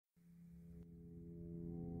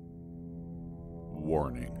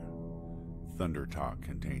Warning. Thunder Talk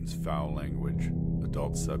contains foul language,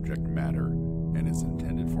 adult subject matter, and is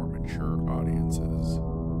intended for mature audiences.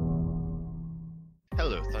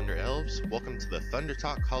 Hello, Thunder Elves. Welcome to the Thunder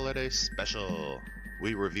Talk Holiday Special.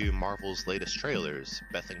 We review Marvel's latest trailers.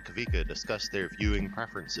 Beth and Kavika discuss their viewing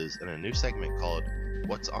preferences in a new segment called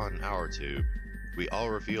What's on Our Tube. We all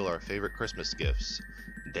reveal our favorite Christmas gifts.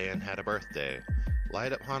 Dan had a birthday.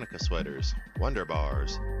 Light up Hanukkah sweaters. Wonder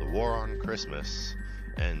bars. The war on Christmas.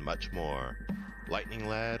 And much more. Lightning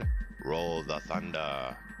Lad, roll the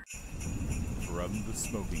thunder. From the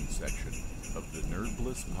smoking section of the Nerd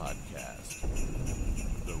Bliss podcast,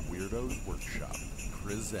 the Weirdos Workshop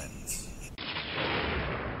presents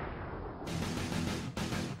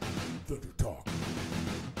Thunder Talk.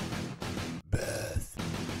 Beth,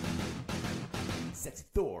 Sexy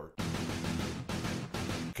Thor,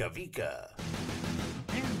 Kavika,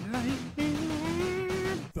 and Lightning.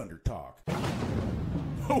 Thunder Talk.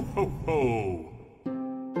 Ho ho ho!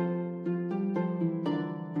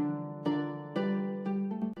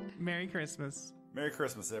 Merry Christmas. Merry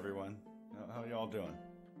Christmas, everyone. How y'all doing?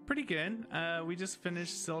 Pretty good. We just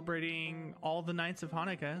finished celebrating all the nights of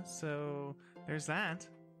Hanukkah, so there's that.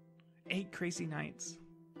 8 crazy nights.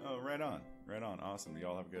 Oh, right on. Right on. Awesome.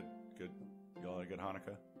 Y'all have a good y'all had a good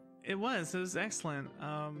Hanukkah? It was excellent.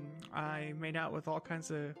 I made out with all kinds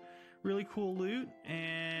of really cool loot,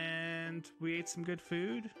 and we ate some good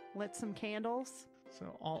food. Lit some candles.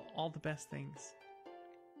 So all the best things.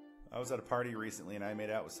 I was at a party recently and I made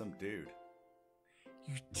out with some dude.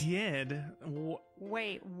 You did?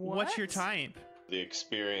 Wait, what? What's your type? The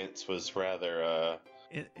experience was rather,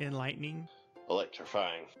 Enlightening?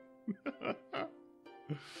 electrifying.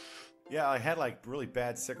 Yeah, I had like really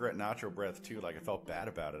bad cigarette nacho breath too. Like I felt bad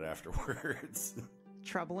about it afterwards.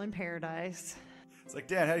 Trouble in paradise. It's like,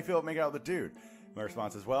 Dan, how do you feel about making out with a dude? My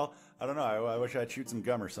response is, well, I don't know. I wish I'd shoot some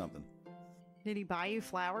gum or something. Did he buy you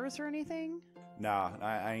flowers or anything? Nah,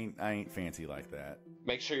 I ain't fancy like that.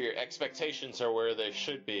 Make sure your expectations are where they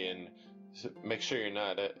should be, and make sure you're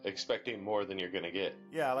not expecting more than you're gonna get.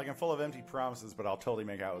 Yeah, like I'm full of empty promises, but I'll totally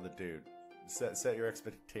make out with a dude. Set your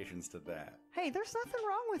expectations to that. Hey, there's nothing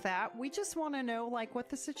wrong with that. We just want to know, like, what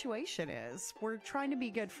the situation is. We're trying to be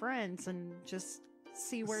good friends and just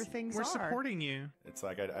see where things We're are. supporting you. It's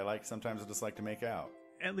like sometimes I just like to make out.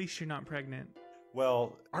 At least you're not pregnant.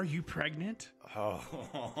 Well, Are you pregnant?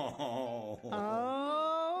 oh.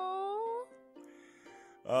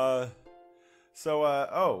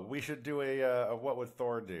 Oh. We should do a what would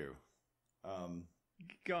Thor do?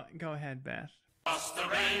 Go ahead, Beth. Across the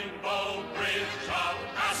rainbow bridge of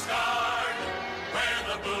Asgard, where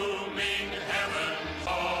the booming heavens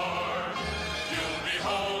soar, you'll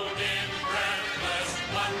behold in breathless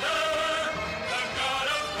wonder the god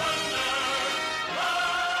of thunder,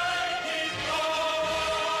 mighty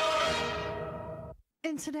Thor.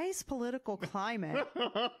 In today's political climate,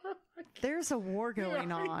 there's a war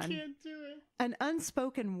going on. I can't do it. An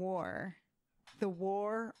unspoken war. The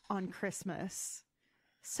war on Christmas.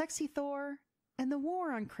 Sexy Thor and the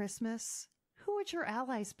war on Christmas. Who would your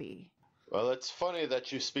allies be? Well, it's funny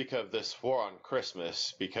that you speak of this war on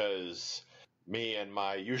Christmas, because me and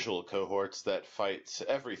my usual cohorts that fight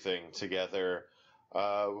everything together,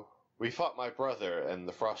 we fought my brother and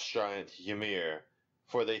the frost giant Ymir,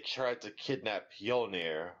 for they tried to kidnap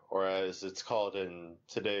Mjolnir, or as it's called in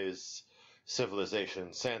today's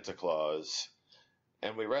civilization, Santa Claus.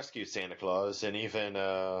 And we rescued Santa Claus, and even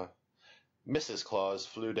Mrs. Claus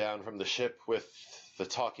flew down from the ship with the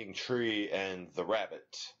talking tree and the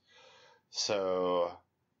rabbit. So,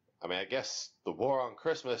 I mean, I guess the war on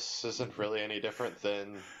Christmas isn't really any different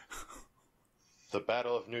than the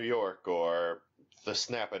Battle of New York or the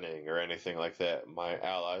Snappening or anything like that. My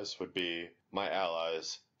allies would be my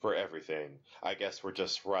allies for everything. I guess we're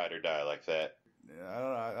just ride or die like that. I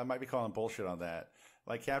don't know. I might be calling bullshit on that.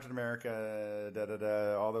 Like Captain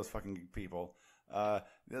America, all those fucking people. I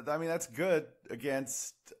mean, that's good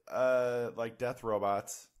against like death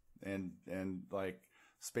robots and like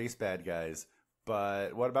space bad guys.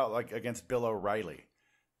 But what about like against Bill O'Reilly?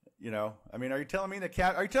 You know, I mean, are you telling me that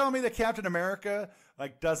Captain America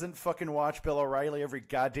like doesn't fucking watch Bill O'Reilly every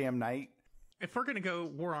goddamn night? If we're gonna go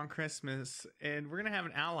war on Christmas and we're gonna have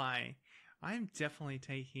an ally, I'm definitely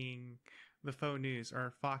taking the faux news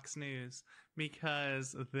or Fox News,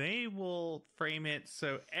 because they will frame it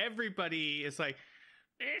so everybody is like,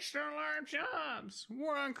 national alarm jobs,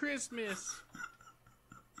 war on Christmas.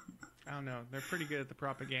 I don't know. They're pretty good at the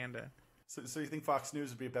propaganda. So you think Fox News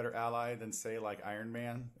would be a better ally than, say, like Iron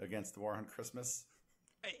Man against the war on Christmas?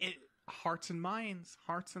 Hearts and minds.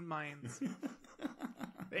 Hearts and minds.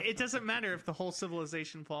 It doesn't matter if the whole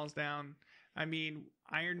civilization falls down. I mean,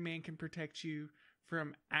 Iron Man can protect you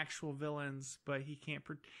from actual villains, but he can't.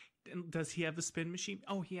 Does he have a spin machine?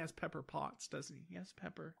 Oh, he has Pepper Potts, doesn't he? He has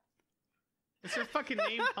Pepper. It's her fucking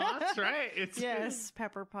name, Potts, right? Yes,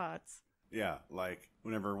 Pepper Potts. Yeah, like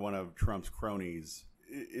whenever one of Trump's cronies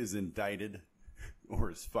is indicted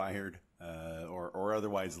or is fired or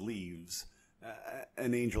otherwise leaves,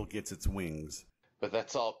 an angel gets its wings. But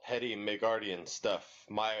that's all petty Midgardian stuff.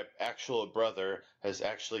 My actual brother has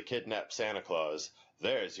actually kidnapped Santa Claus.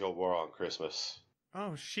 There's your war on Christmas.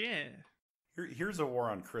 Oh, shit. Here's a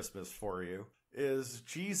war on Christmas for you. Is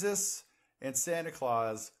Jesus and Santa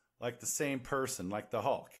Claus like the same person, like the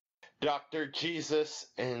Hulk? Dr. Jesus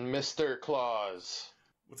and Mr. Claus.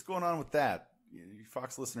 What's going on with that? You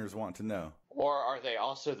Fox listeners want to know. Or are they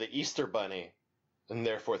also the Easter Bunny, and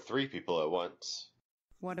therefore 3 people at once?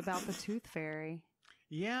 What about the Tooth Fairy?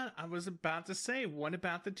 Yeah, I was about to say, what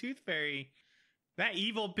about the Tooth Fairy? That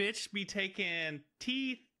evil bitch be taking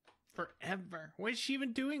teeth forever. What is she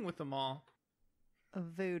even doing with them all?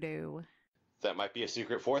 Voodoo. That might be a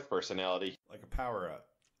secret 4th personality. Like a power-up.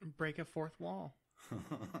 Break a 4th wall.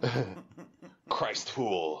 Christ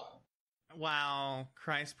Pool. Wow,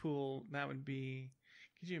 Christ Pool, that would be...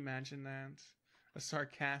 Could you imagine that? A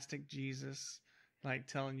sarcastic Jesus, like,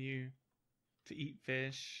 telling you to eat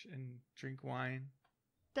fish and drink wine.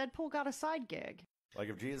 Deadpool got a side gig. Like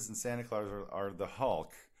if Jesus and Santa Claus are the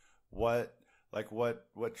Hulk, what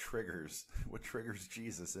triggers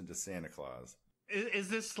Jesus into Santa Claus? Is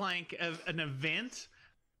this like an event?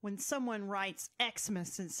 When someone writes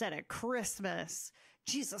Xmas instead of Christmas,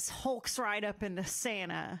 Jesus hulks right up into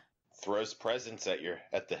Santa. Throws presents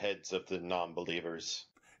at the heads of the non-believers.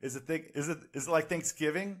 Is it like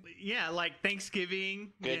Thanksgiving? Yeah, like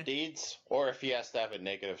Thanksgiving. Good deeds, or if he has to have a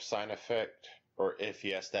negative side effect,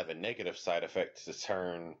 to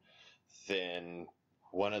turn, then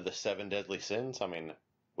one of the 7 deadly sins. I mean,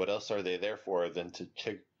 what else are they there for than to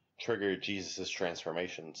trigger Jesus'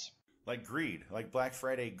 transformations? Like greed, like Black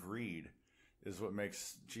Friday greed is what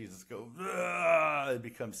makes Jesus go, and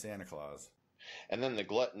become Santa Claus. And then the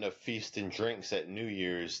glutton of feast and drinks at New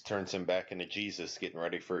Year's turns him back into Jesus getting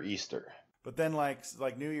ready for Easter. But then, like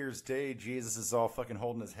New Year's Day, Jesus is all fucking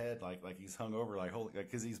holding his head, like he's hung over,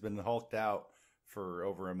 because he's been hulked out for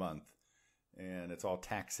over a month, and it's all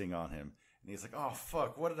taxing on him. And he's like, "Oh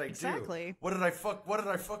fuck, what did I do? Exactly. What did I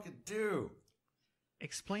fucking do?"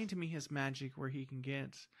 Explain to me his magic where he can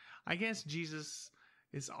get. I guess Jesus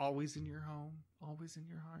is always in your home, always in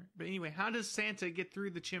your heart. But anyway, how does Santa get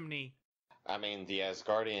through the chimney? I mean, the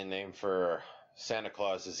Asgardian name for Santa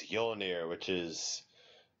Claus is Mjolnir, which is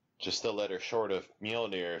just a letter short of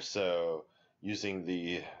Mjolnir. So, using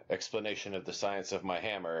the explanation of the science of my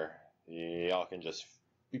hammer, y'all can just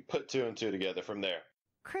put 2 and 2 together from there.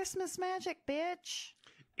 Christmas magic, bitch.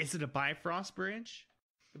 Is it a Bifrost bridge?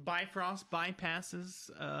 The Bifrost bypasses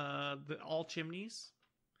all chimneys?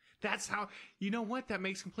 That's how... You know what? That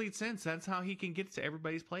makes complete sense. That's how he can get to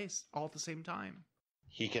everybody's place all at the same time.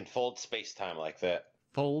 He can fold space-time like that.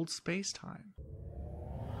 Fold space-time.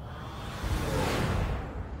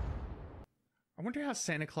 I wonder how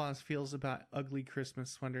Santa Claus feels about ugly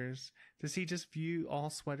Christmas sweaters. Does he just view all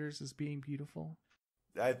sweaters as being beautiful?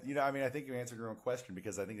 I think you answered your own question,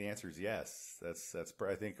 because I think the answer is yes.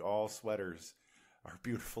 I think all sweaters are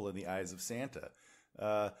beautiful in the eyes of Santa.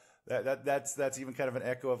 That's even kind of an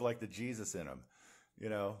echo of like the Jesus in him, you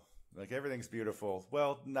know. Like, everything's beautiful.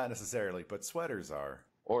 Well, not necessarily, but sweaters are.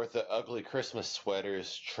 Or the ugly Christmas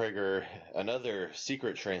sweaters trigger another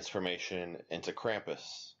secret transformation into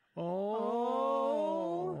Krampus.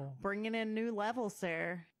 Oh. Bringing in new levels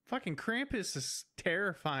there. Fucking Krampus is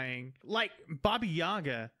terrifying. Like, Baba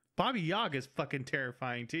Yaga. Baba Yaga's fucking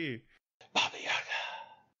terrifying, too. Baba Yaga.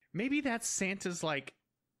 Maybe that's Santa's, like,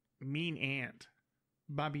 mean aunt.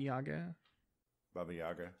 Baba Yaga. Baba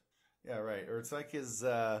Yaga. Yeah, right. Or it's like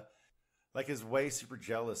his way super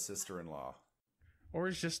jealous sister-in-law. Or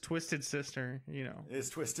his just twisted sister, you know. His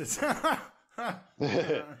twisted...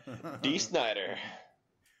 D. Snyder.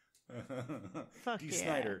 Fuck D. yeah.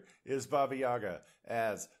 Snyder is Baba Yaga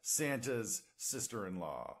as Santa's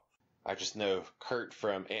sister-in-law. I just know Kurt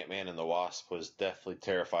from Ant-Man and the Wasp was definitely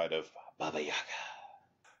terrified of Baba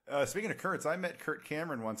Yaga. Speaking of Kurt's, I met Kurt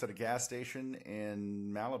Cameron once at a gas station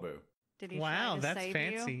in Malibu. Did he Wow, try to that's save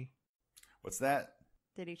fancy. you? What's that?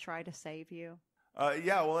 Did he try to save you?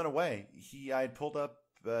 Yeah, well, in a way. I had pulled up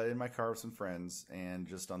in my car with some friends, and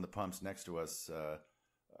just on the pumps next to us,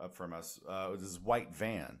 up from us, was this white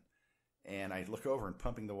van. And I look over, and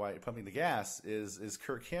pumping the gas is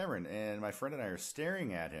Kurt Cameron, and my friend and I are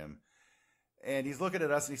staring at him. And he's looking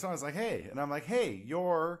at us, and he saw us like, "Hey," and I'm like, "Hey,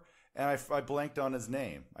 you're," And I blanked on his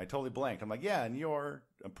name. I totally blanked. I'm like, yeah, and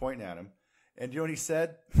I'm pointing at him. And you know what he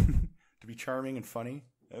said? To be charming and funny.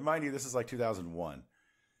 And mind you, this is like 2001.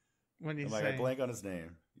 What do you I'm say? I blank on his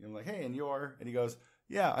name. I'm like, hey, and and he goes,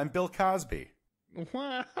 yeah, I'm Bill Cosby.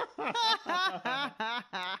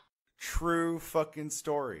 True fucking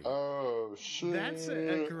story. Oh, shit. That's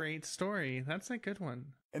a great story. That's a good one.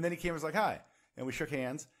 And then he came and was like, hi. And we shook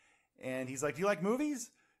hands. And he's like, do you like movies?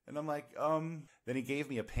 And I'm like, Then he gave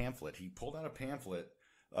me a pamphlet. He pulled out a pamphlet.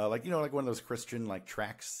 Like one of those Christian, like,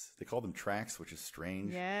 tracts. They call them tracts, which is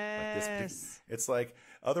strange. Yes. Like it's like,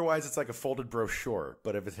 otherwise it's like a folded brochure.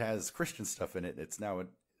 But if it has Christian stuff in it, it's now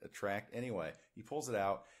a tract. Anyway, he pulls it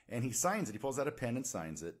out and he signs it. He pulls out a pen and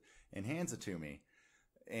signs it and hands it to me.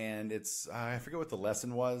 And it's, I forget what the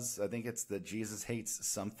lesson was. I think it's that Jesus hates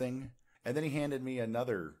something. And then he handed me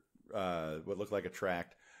another, what looked like a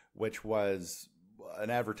tract, which was an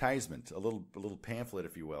advertisement, a little pamphlet,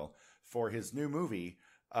 if you will, for his new movie,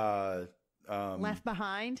 Left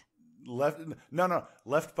Behind?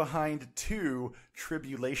 Left Behind 2,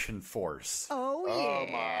 Tribulation Force. Oh, yeah. Oh,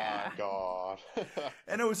 my God.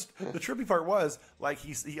 And it was, the trippy part was, like,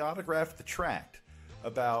 he autographed the tract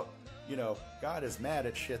about, God is mad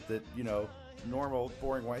at shit that, normal,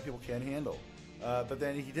 boring white people can't handle. But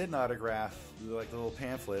then he did autograph, like, the little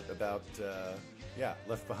pamphlet about,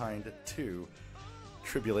 Left Behind 2,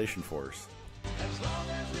 Tribulation Force. As long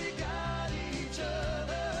as we got each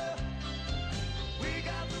other, we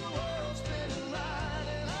got the world spinning right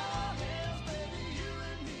in our hands, baby, you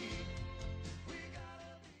and me. We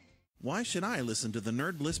gotta be. Why should I listen to the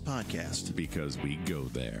Nerd Bliss podcast? Because we go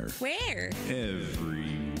there. Where?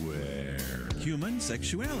 Everywhere. Human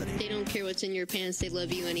sexuality. They don't care what's in your pants, they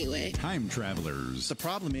love you anyway. Time travelers. The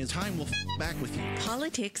problem is time will back with you.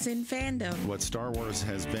 Politics and fandom. What Star Wars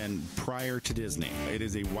has been prior to Disney. It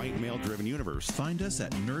is a white male-driven universe. Find us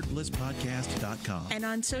at nerdblisspodcast.com. And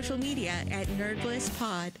on social media at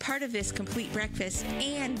NerdBlissPod, part of this complete breakfast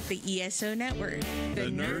and the ESO network. The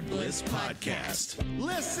Nerd Bliss Podcast.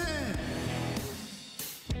 Listen!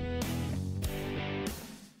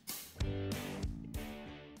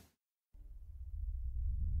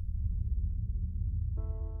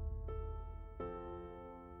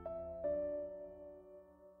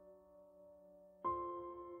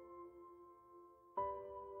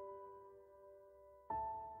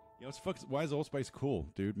 Why is Old Spice cool,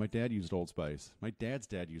 dude? My dad used Old Spice. My dad's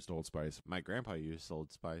dad used Old Spice. My grandpa used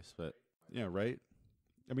Old Spice, but... Yeah, right?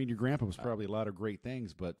 I mean, your grandpa was probably a lot of great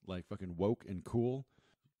things, but, like, fucking woke and cool.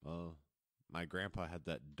 Well, my grandpa had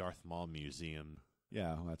that Darth Maul museum.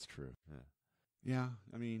 Yeah, well, that's true. Yeah. Yeah,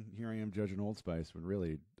 I mean, here I am judging Old Spice, when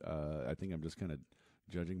really, I think I'm just kind of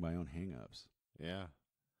judging my own hang-ups. Yeah.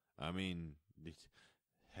 I mean,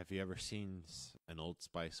 have you ever seen an Old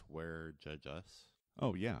Spice wearer judge us?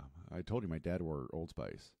 Oh, yeah. I told you my dad wore Old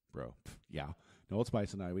Spice, bro. Yeah. No, Old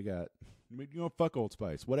Spice and I, fuck Old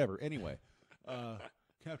Spice. Whatever. Anyway,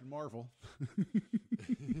 Captain Marvel.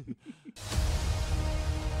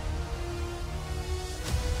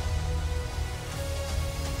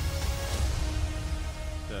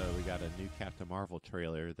 So we got a new Captain Marvel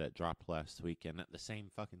trailer that dropped last week, and at the same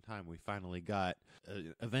fucking time, we finally got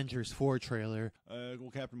Avengers 4 trailer.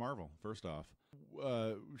 Well, Captain Marvel, first off.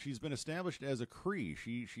 She's been established as a Kree.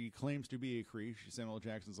 She claims to be a Kree. Samuel L.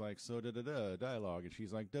 Jackson's like, so da-da-da, dialogue. And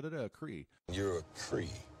she's like, da-da-da, Kree. You're a Kree,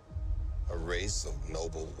 a race of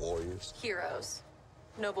noble warriors. Heroes.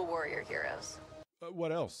 Noble warrior heroes.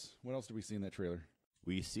 What else? What else do we see in that trailer?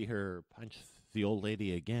 We see her punch the old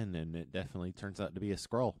lady again, and it definitely turns out to be a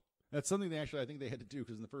Skrull. That's something I think they had to do,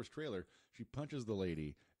 because in the first trailer, she punches the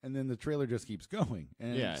lady, and then the trailer just keeps going.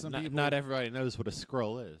 And yeah, not everybody knows what a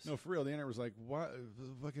Skrull is. No, for real. The internet was like, what?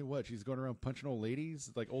 Fucking what? She's going around punching old ladies?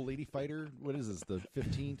 Like old lady fighter? What is this, the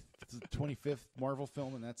 15th, 25th Marvel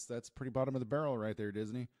film? And that's pretty bottom of the barrel right there,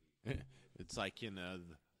 Disney. It's like,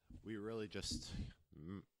 we really just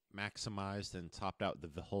maximized and topped out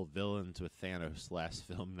the whole villains with Thanos last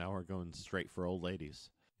film. Now we're going straight for old ladies.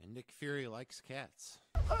 And Nick Fury likes cats.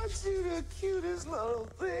 Aren't you the cutest little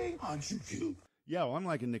thing? Aren't you cute? Yeah, well, I'm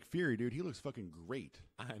liking Nick Fury, dude. He looks fucking great.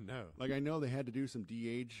 I know. Like, I know they had to do some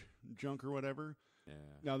de-age junk or whatever. Yeah.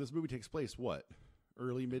 Now, this movie takes place, what?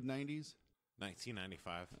 Early, mid-90s?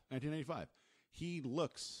 1995. 1995. He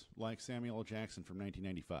looks like Samuel L. Jackson from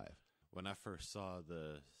 1995. When I first saw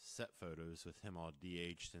the set photos with him all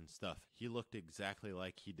de-aged and stuff, he looked exactly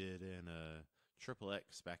like he did in Triple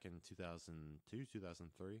X back in 2002,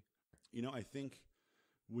 2003. I think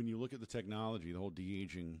when you look at the technology, the whole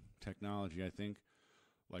de-aging technology, I think,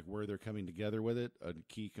 like, where they're coming together with it, a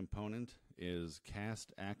key component is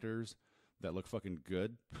cast actors that look fucking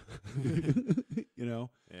good. you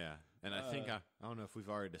know? Yeah. And I think, I don't know if we've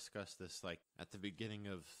already discussed this, like, at the beginning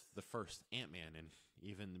of the first Ant-Man and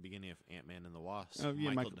even the beginning of Ant-Man and the Wasp,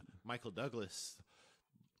 Michael Douglas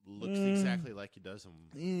looks exactly like he does on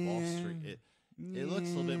Wall Street. It looks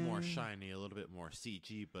a little bit more shiny, a little bit more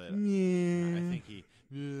CG, but I think he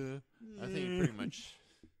pretty much,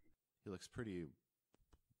 he looks pretty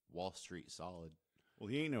Wall Street solid. Well,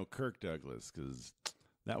 he ain't no Kirk Douglas, because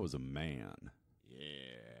that was a man.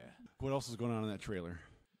 Yeah. What else is going on in that trailer?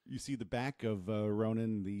 You see the back of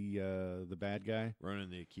Ronan, the bad guy, Ronan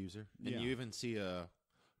the Accuser, and you even see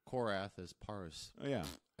Korath as part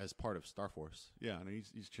of Star Force. Yeah, and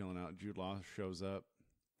he's chilling out. Jude Law shows up.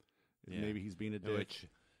 Maybe he's being a dick. Which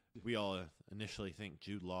we all initially think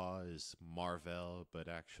Jude Law is Marvel, but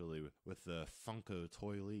actually with the Funko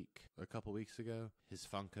toy leak a couple weeks ago, his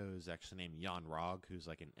Funko is actually named Jan Rog, who's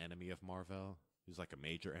like an enemy of Marvel. Who's like a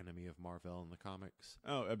major enemy of Marvel in the comics.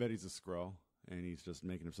 Oh, I bet he's a Skrull, and he's just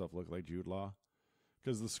making himself look like Jude Law.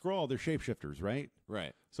 Because the Skrull, they're shapeshifters, right?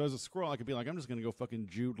 Right. So as a Skrull, I could be like, I'm just going to go fucking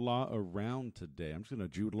Jude Law around today. I'm just going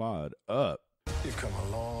to Jude Law it up. You've come a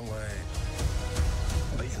long way,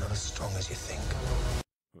 but you're not as strong as you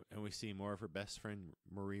think. And we see more of her best friend,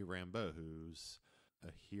 Marie Rambeau, who's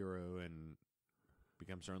a hero and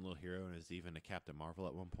becomes her own little hero and is even a Captain Marvel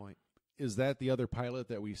at one point. Is that the other pilot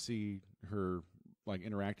that we see her like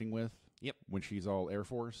interacting with? Yep. When she's all Air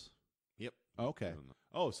Force? Yep. Okay.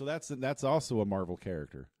 Oh, so that's also a Marvel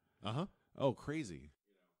character. Uh-huh. Oh, crazy.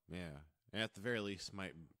 Yeah. And at the very least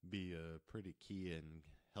might be pretty key in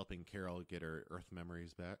helping Carol get her Earth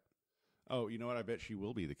memories back. Oh, you know what? I bet she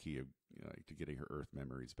will be the key of, to getting her Earth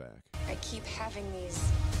memories back. I keep having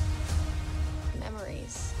these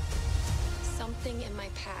memories. Something in my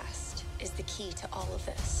past is the key to all of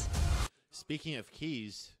this. Speaking of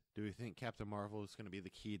keys, do we think Captain Marvel is going to be the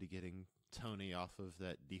key to getting Tony off of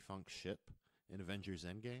that defunct ship in Avengers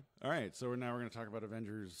Endgame? All right, so now we're going to talk about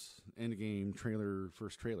Avengers Endgame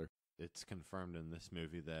first trailer. It's confirmed in this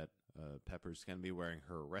movie that Pepper's going to be wearing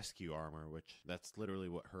her rescue armor, which that's literally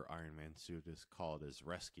what her Iron Man suit is called, is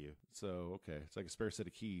rescue. So, okay, it's like a spare set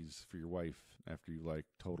of keys for your wife after you, like,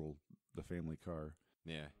 total the family car.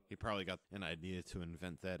 Yeah, he probably got an idea to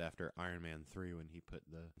invent that after Iron Man 3 when he put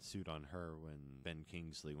the suit on her when Ben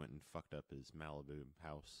Kingsley went and fucked up his Malibu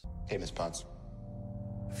house. Hey, Miss Potts.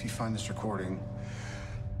 If you find this recording,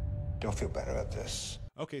 don't feel better about this.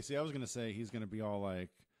 Okay, see, I was going to say he's going to be all like,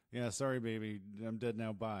 yeah, sorry, baby, I'm dead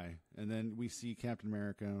now, bye. And then we see Captain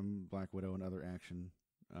America and Black Widow and other action.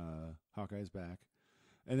 Hawkeye's back.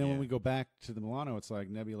 And then when we go back to the Milano, it's like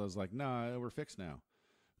Nebula's like, nah, we're fixed now.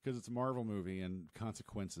 Because it's a Marvel movie and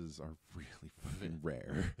consequences are really fucking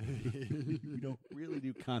rare. We don't really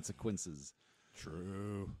do consequences.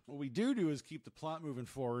 True. What we do is keep the plot moving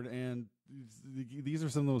forward, and these are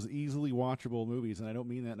some of those easily watchable movies, and I don't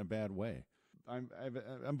mean that in a bad way.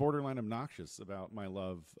 I'm borderline obnoxious about my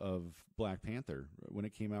love of Black Panther. When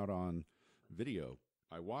it came out on video,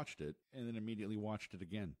 I watched it and then immediately watched it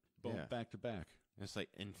again, both back to back. It's like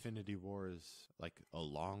Infinity War is like a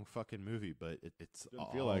long fucking movie, but it's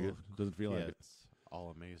doesn't feel like it. Doesn't feel like it. It's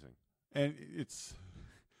all amazing, and it's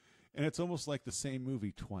almost like the same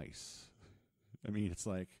movie twice. I mean, it's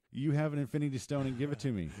like you have an Infinity Stone and give it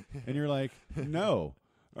to me, and you're like, no.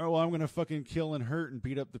 Oh, well, I'm going to fucking kill and hurt and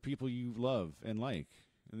beat up the people you love and like.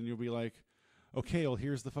 And then you'll be like, okay, well,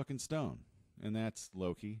 here's the fucking stone. And that's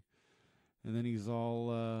Loki. And then he's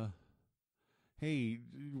all, hey,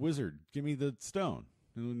 wizard, give me the stone.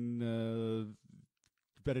 And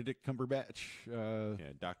Benedict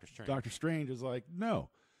Cumberbatch, Doctor Strange. Doctor Strange is like, no.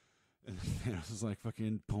 And Thanos is like,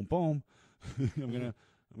 fucking, boom, boom. I'm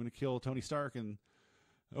gonna kill Tony Stark and...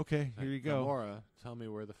 Okay, here you go. Gamora, tell me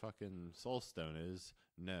where the fucking Soul Stone is.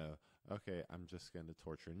 No. Okay, I'm just going to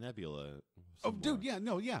torture Nebula. Dude, yeah,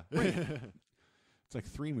 no, yeah. Right. It's like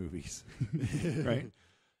 3 movies, right?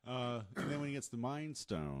 And then when he gets the Mind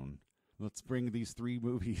Stone, let's bring these 3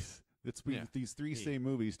 movies. Let's bring these 3 same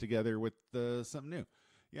movies together with something new.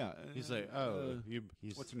 Yeah. He's like,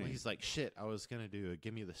 what's your name? He's like, shit, I was going to do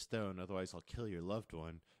give me the stone, otherwise I'll kill your loved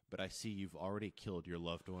one. But I see you've already killed your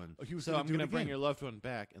loved one. Oh, so I'm going to bring your loved one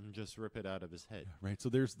back and just rip it out of his head. Right, so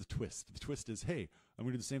there's the twist. The twist is, hey, I'm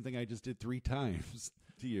going to do the same thing I just did 3 times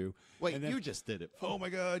to you. Wait, and then, you just did it. Oh, my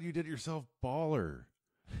God, you did it yourself. Baller.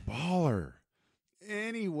 Baller.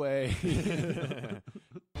 Anyway.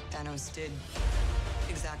 Thanos did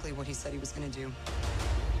exactly what he said he was going to do.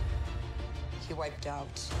 He wiped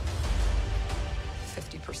out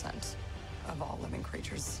 50% of all living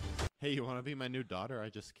creatures. Hey, you want to be my new daughter? I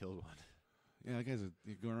just killed one. Yeah, that guy's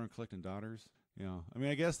going around collecting daughters. Yeah, I mean,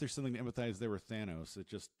 I guess there's something to empathize there with Thanos. It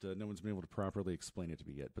just no one's been able to properly explain it to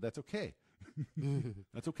me yet, but that's okay.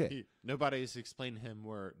 That's okay. Nobody's explained to him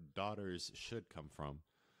where daughters should come from.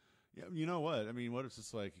 Yeah, you know what? I mean, what if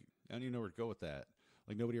it's like, I don't even know where to go with that.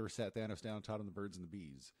 Like, nobody ever sat Thanos down and taught him the birds and the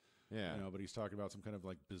bees. Yeah. You know, but he's talking about some kind of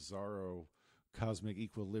like bizarro cosmic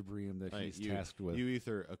equilibrium that Like, he's tasked with. You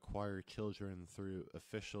either acquire children through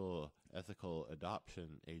official ethical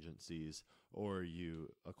adoption agencies, or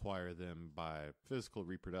you acquire them by physical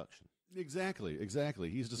reproduction. Exactly.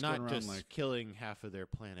 He's just not going around just like killing half of their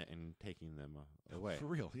planet and taking them away. For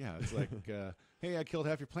real, yeah. It's like, hey, I killed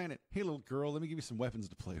half your planet. Hey, little girl, let me give you some weapons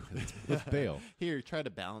to play with. Let's bail. Here, try to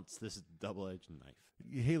balance this double-edged knife.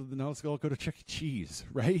 Hey, now let's all go to Chuck E. Cheese,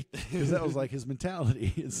 right? Because that was like his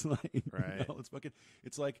mentality. It's like, right. You know,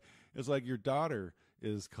 it's like your daughter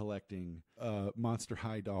is collecting Monster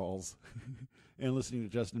High dolls and listening to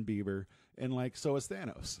Justin Bieber, and like so is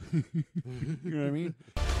Thanos. You know what I mean?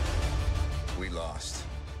 We lost.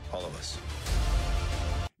 All of us.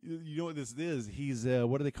 You know what this is? He's,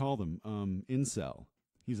 what do they call them? Incel.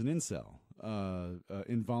 He's an incel.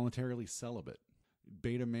 Involuntarily celibate.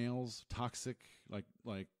 Beta males, toxic, like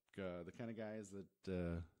the kind of guys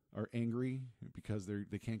that are angry because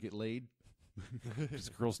they can't get laid. Because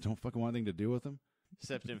girls don't fucking want anything to do with them.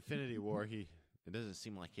 Except Infinity War, it doesn't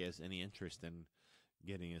seem like he has any interest in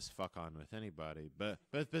getting his fuck on with anybody. But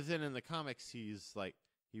then in the comics, he's like,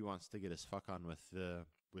 he wants to get his fuck on with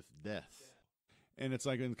death. And it's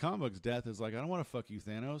like in the comic books, Death is like, I don't want to fuck you,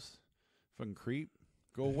 Thanos. Fucking creep.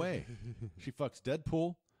 Go away. She fucks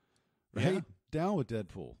Deadpool. Right? Yeah. Down with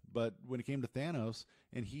Deadpool. But when it came to Thanos,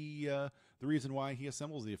 and he, the reason why he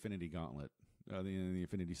assembles the Infinity Gauntlet, the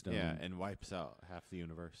Infinity Stone. Yeah, and wipes out half the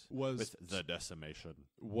universe with the decimation.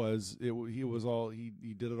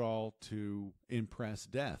 He did it all to impress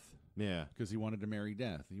Death. Yeah. Because he wanted to marry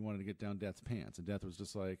Death. He wanted to get down Death's pants. And Death was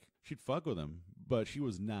just like, she'd fuck with him, but she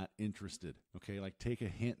was not interested. Okay, like, take a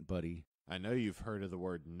hint, buddy. I know you've heard of the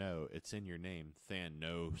word no. It's in your name,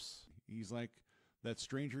 Thanos. He's like that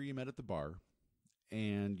stranger you met at the bar,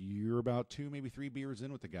 and you're about 2, maybe 3 beers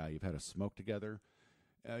in with the guy. You've had a smoke together.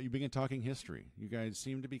 You begin talking history. You guys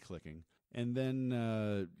seem to be clicking. And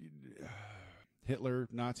then Hitler,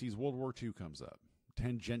 Nazis, World War II comes up.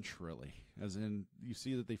 Tangentially, as in you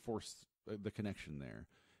see that they forced the connection there.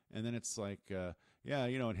 And then it's like, and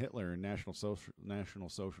Hitler and National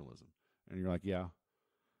Socialism. And you're like, yeah.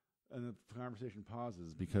 And the conversation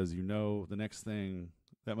pauses because you know the next thing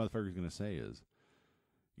that motherfucker's going to say is,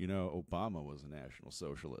 Obama was a National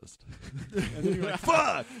Socialist. And then you're like,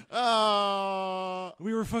 fuck!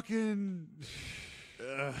 We were fucking...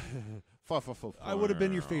 I would have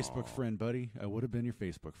been your Facebook friend, buddy. I would have been your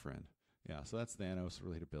Facebook friend. Yeah, so that's Thanos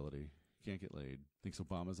relatability. Can't get laid. Thinks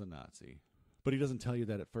Obama's a Nazi. But he doesn't tell you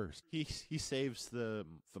that at first. He saves the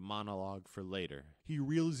monologue for later. He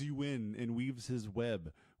reels you in and weaves his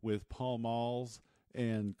web with Pall Malls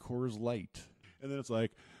and Coors Light. And then it's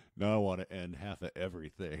like, now I want to end half of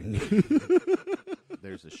everything.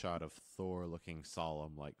 There's a shot of Thor looking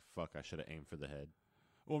solemn, like, fuck, I should have aimed for the head.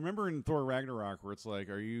 Well, remember in Thor Ragnarok where it's like,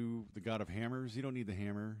 are you the god of hammers? You don't need the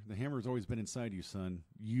hammer. The hammer's always been inside you, son.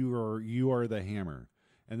 You are the hammer.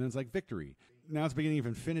 And then it's like victory. Now it's beginning of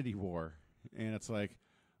Infinity War. And it's like,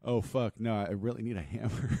 oh, fuck, no, I really need a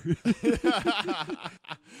hammer.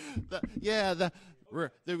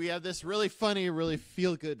 We have this really funny, really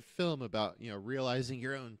feel-good film about, realizing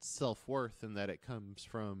your own self-worth and that it comes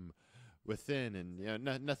from within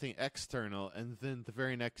and, nothing external. And then the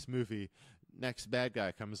very next movie, next bad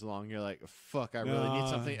guy comes along, you're like, fuck, I really need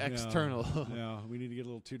something external. No, we need to get a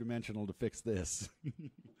little two-dimensional to fix this.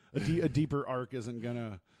 A deeper arc is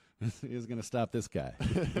gonna stop this guy.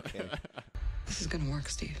 Okay. This is gonna work,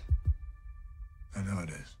 Steve. I know it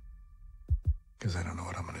is. Because I don't know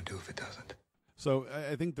what I'm gonna do if it doesn't. So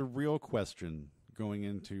I think the real question going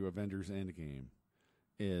into Avengers Endgame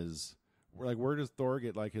is, where does Thor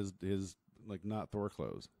get his not Thor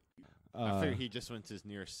clothes? I figure he just went to his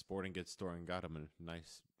nearest sporting goods store and got him a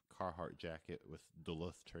nice Carhartt jacket with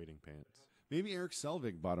Duluth trading pants. Maybe Eric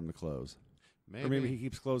Selvig bought him the clothes. Maybe. Or maybe he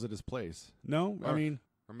keeps clothes at his place. No? Or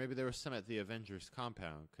maybe there was some at the Avengers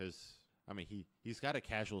compound, because, he's got a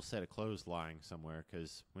casual set of clothes lying somewhere,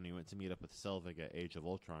 because when he went to meet up with Selvig at Age of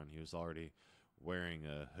Ultron, he was already wearing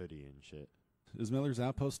a hoodie and shit. Is Miller's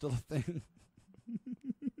Outpost still a thing?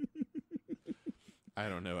 I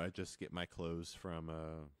don't know. I just get my clothes from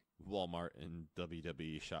Walmart and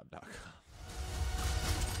WWEshop.com.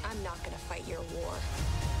 I'm not gonna fight your war.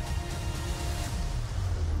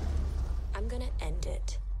 I'm gonna end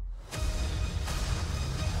it.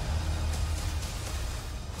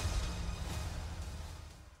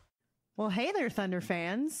 Well, hey there, Thunder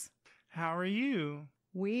fans. How are you?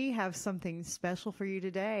 we have something special for you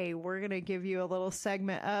today. We're going to give you a little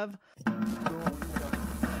segment of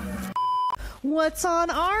What's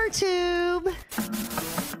on our tube?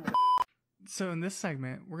 So in this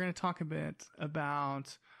segment, we're going to talk a bit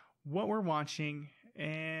about what we're watching,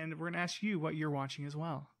 and we're going to ask you what you're watching as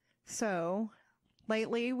well. So,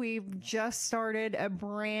 lately we've just started a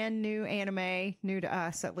brand new anime, new to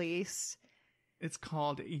us at least. It's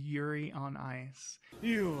called Yuri on Ice.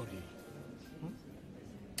 Yuri.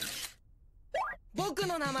 僕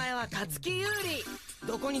の名前は勝木優里。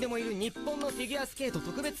どこにでもいる日本のフィギュアスケート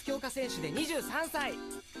特別強化選手で23歳。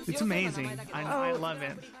 It's amazing. I love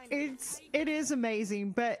it. It is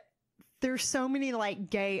amazing, but there's so many like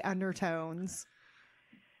gay undertones.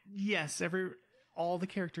 Yes, all the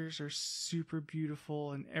characters are super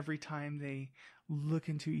beautiful, and every time they look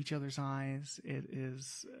into each other's eyes, it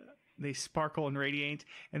is they sparkle and radiate,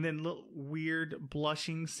 and then little weird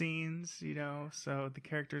blushing scenes, you know. So the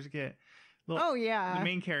characters get oh yeah, the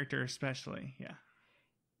main character especially, yeah.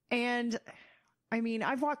 And I mean,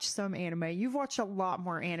 I've watched some anime. You've watched a lot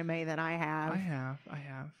more anime than I have. I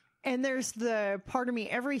have. And there's the part of me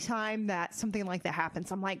every time that something like that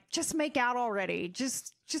happens, I'm like, just make out already.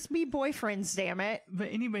 Just be boyfriends, damn it. But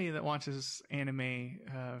anybody that watches anime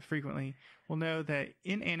frequently will know that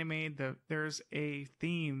in anime, there's a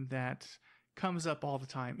theme that comes up all the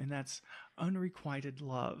time, and that's unrequited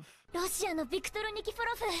love. ロシアのビクトル・ニキフォ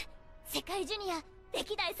ロフ、世界ジュニア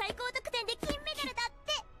歴代最高得点で金メダルだっ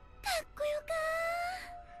て。かっこよか。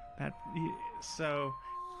So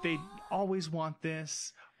they always want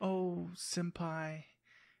this. Oh, senpai.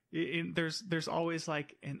 There's always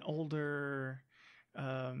like an older,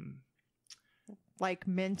 like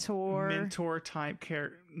mentor type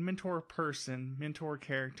mentor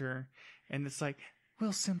character, and it's like,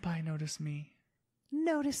 will senpai notice me?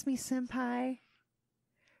 Notice me, senpai.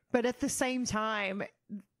 But at the same time,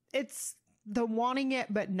 it's the wanting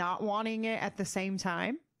it but not wanting it at the same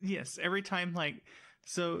time. Yes, every time, like,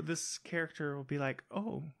 so this character will be like,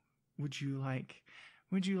 oh, would you like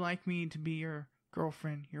me to be your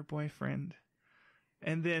girlfriend, your boyfriend?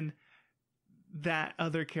 And then that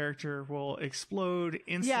other character will explode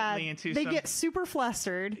instantly into they get super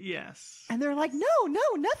flustered. Yes. And they're like, no,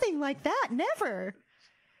 nothing like that, never.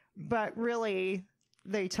 But really,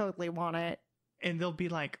 they totally want it. And there'll be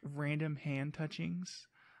like random hand touchings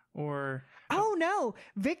or... Oh no,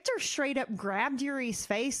 Victor straight up grabbed Yuri's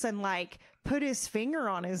face and like put his finger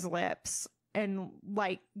on his lips and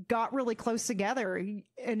like got really close together,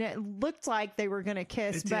 and it looked like they were gonna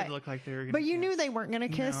kiss. It did look like they were gonna But you kiss. knew they weren't gonna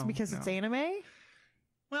kiss because it's anime?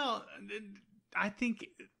 Well, I think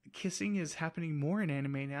kissing is happening more in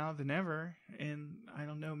anime now than ever, and I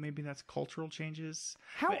don't know, maybe that's cultural changes.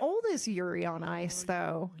 How old is Yuri on Ice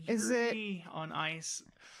though? Is it Yuri on Ice?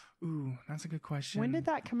 Ooh, that's a good question. When did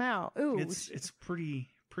that come out? Ooh, it's pretty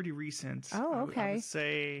recent. Oh, okay. I would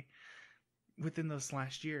say within this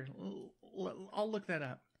last year. I'll look that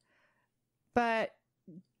up. But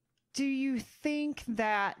do you think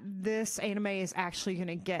that this anime is actually going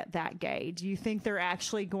to get that gay? Do you think they're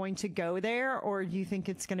actually going to go there, or do you think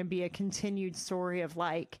it's going to be a continued story of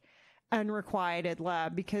like unrequited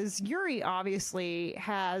love? Because Yuri obviously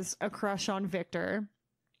has a crush on Victor,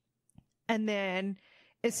 and then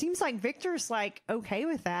it seems like Victor's like okay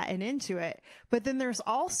with that and into it. But then there's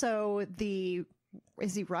also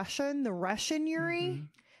is he Russian? The Russian Yuri,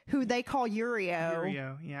 who they call Yurio.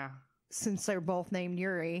 Yurio, yeah. Since they're both named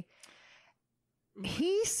Yuri.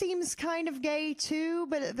 He seems kind of gay too,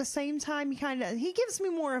 but at the same time, he gives me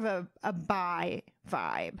more of a bi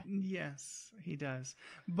vibe. Yes, he does.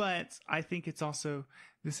 But I think it's also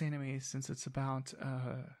this anime, since it's about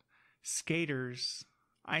skaters,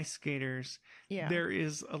 ice skaters. Yeah. There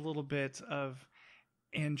is a little bit of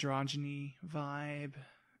androgyny vibe,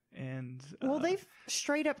 and well, they've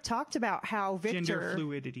straight up talked about how Victor gender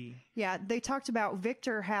fluidity. Yeah, they talked about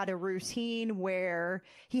Victor had a routine where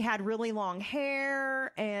he had really long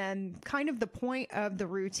hair, and kind of the point of the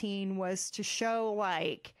routine was to show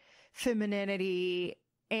like femininity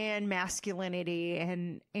and masculinity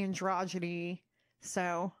and androgyny.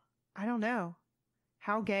 So I don't know,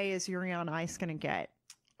 how gay is Yuri on Ice gonna get?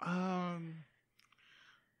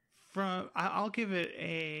 I'll give it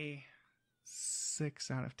a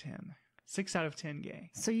 6 out of 10. 6 out of 10 gay.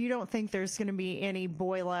 So you don't think there's going to be any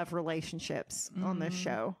boy love relationships on this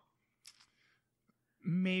show?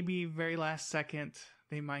 Maybe very last second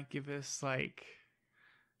they might give us like,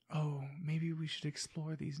 oh, maybe we should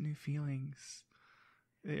explore these new feelings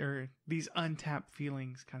or these untapped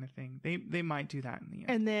feelings kind of thing. They might do that in the end.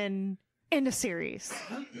 And then into series.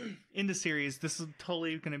 Into series. This is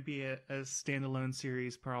totally going to be a standalone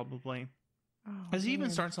series probably. As he even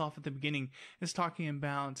starts off at the beginning, is talking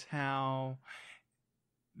about how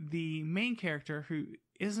the main character, who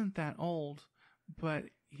isn't that old, but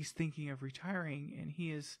he's thinking of retiring, and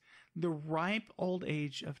he is the ripe old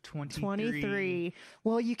age of 23. 23.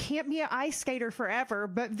 Well, you can't be an ice skater forever,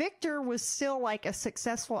 but Victor was still like a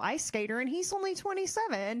successful ice skater, and he's only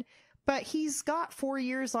 27, but he's got 4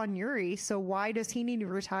 years on Yuri, so why does he need to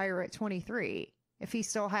retire at 23 if he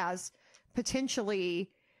still has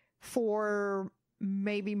potentially 4,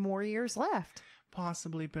 maybe more years left?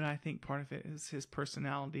 Possibly, but I think part of it is his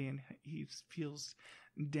personality, and he feels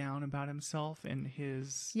down about himself and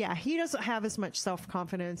his... Yeah, he doesn't have as much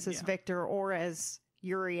self-confidence as Victor or as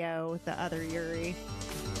Yurio, the other Yuri.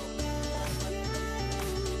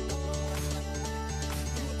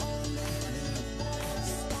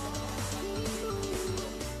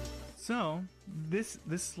 So, this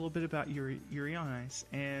is a little bit about Yuri on Ice,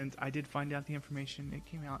 and I did find out the information. It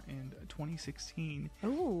came out in 2016.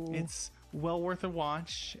 Ooh. It's well worth a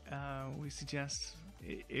watch. We suggest,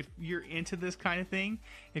 if you're into this kind of thing,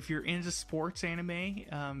 if you're into sports anime,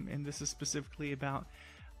 and this is specifically about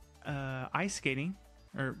ice skating,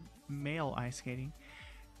 or male ice skating,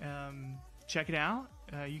 check it out.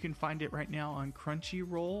 You can find it right now on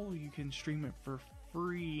Crunchyroll. You can stream it for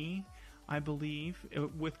free, I believe,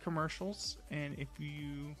 with commercials. And if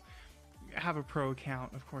you have a pro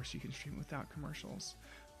account, of course, you can stream without commercials.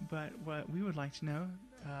 But what we would like to know,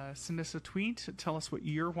 send us a tweet, tell us what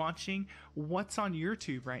you're watching, what's on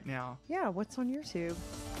YouTube right now. Yeah, what's on YouTube?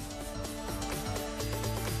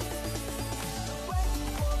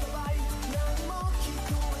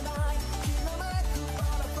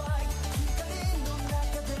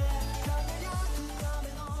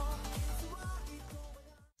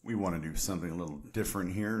 We want to do something a little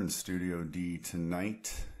different here in Studio D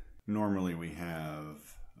tonight. Normally we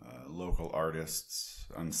have local artists,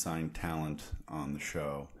 unsigned talent on the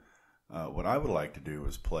show. What I would like to do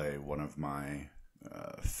is play one of my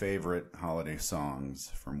favorite holiday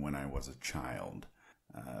songs from when I was a child.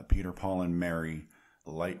 Peter, Paul, and Mary,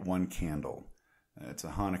 Light One Candle. It's a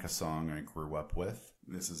Hanukkah song I grew up with.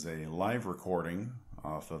 This is a live recording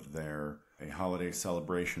off of their A Holiday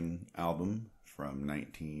Celebration album from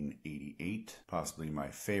 1988, possibly my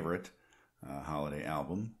favorite holiday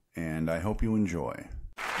album, and I hope you enjoy.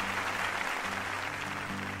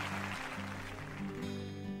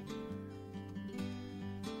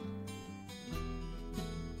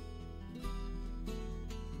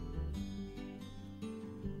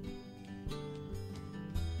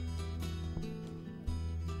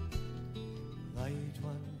 Light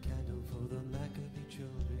one candle for the Maccabee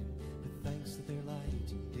children, but thanks to their light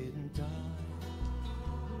didn't die.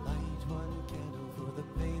 Light one candle for the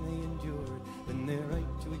pain they endured when their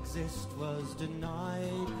right to exist was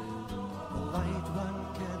denied. Light one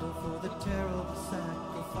candle for the terrible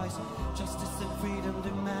sacrifice justice and freedom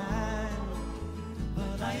demand.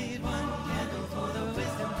 Light one candle for the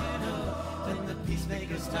wisdom to know when the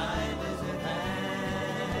peacemaker's time is at hand.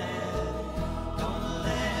 Don't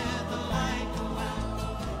let the light go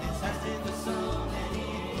out, it's has been for so many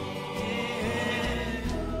years.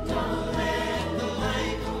 Don't let the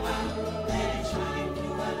light go out, let it shine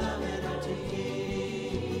through our love and our tears.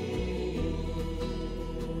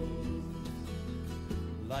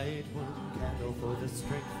 Light one candle for the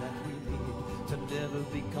strength that we need to never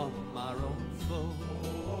become our own foe.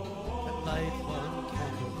 And light one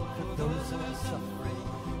candle for those who are suffering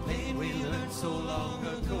pain we learned so long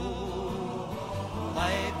ago.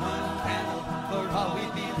 Light one candle for all we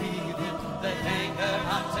believe in that anger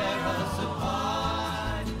not tear us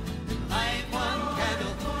apart. Light one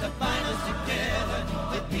candle to bind us together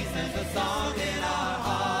with peace as a song in our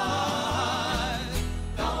heart.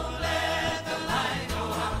 Don't let the light go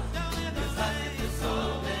out, it's light for so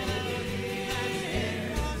many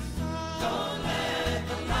years. Don't let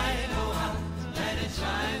the light go out, let it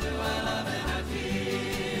shine through our love and our tears.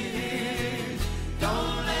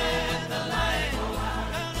 Don't let the light go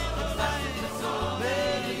out, it's light for so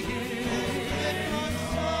many years.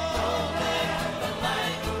 Don't let the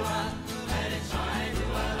light go out, let it shine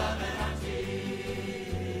through our love and our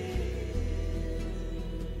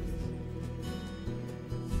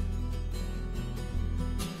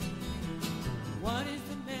What is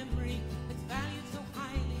the memory that's valued so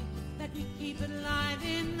highly that we keep it alive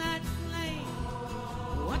in that flame?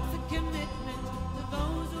 What's the commitment to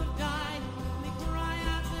those who have died? They cry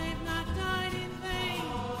out they've not died in vain.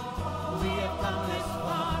 We have come this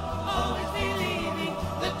far, always believing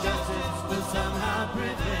that justice will somehow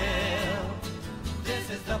prevail. This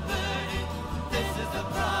is the burden, this is the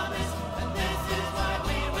promise, and this is why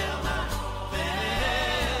we will not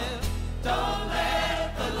fail. Don't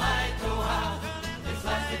let the light go out,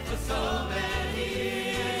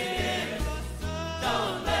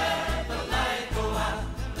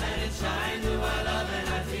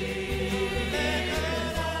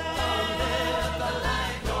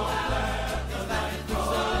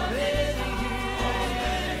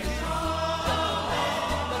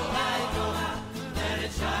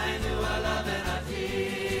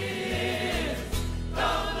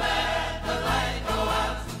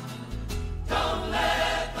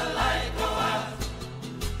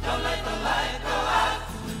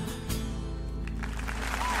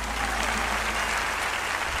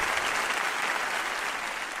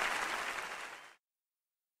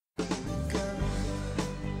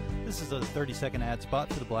 is a 30-second ad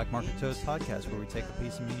spot for the Black Market Toast podcast, where we take a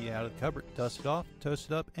piece of media out of the cupboard, dust it off,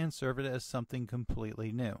 toast it up, and serve it as something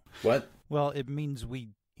completely new. What? Well, it means we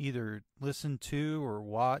either listen to or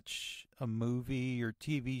watch a movie or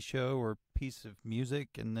TV show or piece of music,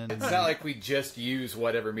 and then... It's not like we just use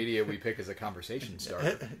whatever media we pick as a conversation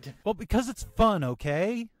starter. Well, because it's fun,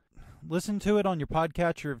 okay? Listen to it on your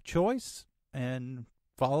podcatcher of choice, and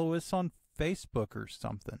follow us on Facebook or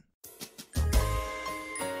something.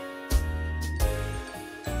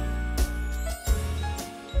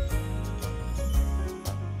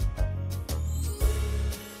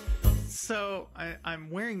 So I'm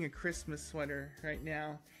wearing a Christmas sweater right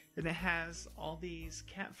now, and it has all these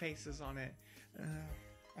cat faces on it.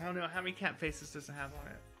 I don't know, how many cat faces does it have on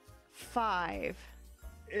it? 5.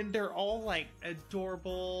 And they're all like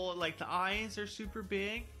adorable. Like the eyes are super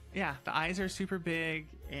big. Yeah, the eyes are super big,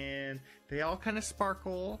 and they all kind of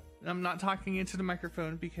sparkle. I'm not talking into the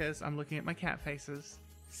microphone because I'm looking at my cat faces.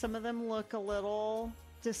 Some of them look a little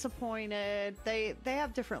disappointed. They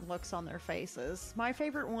have different looks on their faces. My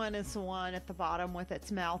favorite one is the one at the bottom with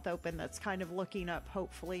its mouth open that's kind of looking up,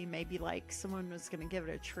 hopefully maybe like someone was going to give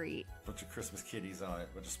it a treat. Bunch of Christmas kitties on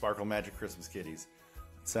it. Bunch of Sparkle Magic Christmas kitties.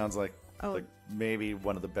 It sounds like maybe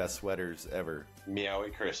one of the best sweaters ever.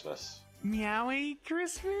 Meowy Christmas. Meowy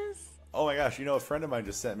Christmas? Oh my gosh, a friend of mine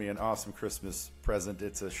just sent me an awesome Christmas present.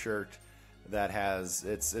 It's a shirt that has,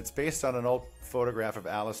 it's based on an old photograph of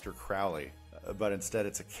Aleister Crowley, but instead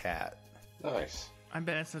it's a cat. Nice. I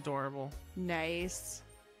bet it's adorable. Nice.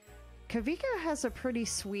 Kavika has a pretty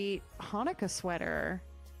sweet Hanukkah sweater.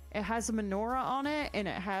 It has a menorah on it, and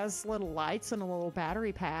it has little lights and a little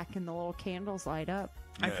battery pack, and the little candles light up.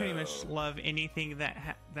 I pretty much love anything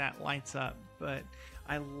that lights up, but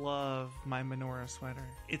I love my menorah sweater.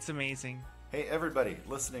 It's amazing. Hey, everybody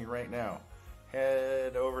listening right now,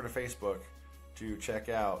 head over to Facebook to check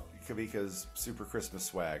out Kavika's Super Christmas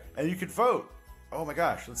swag. And you can vote. Oh my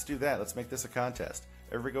gosh, let's do that. Let's make this a contest.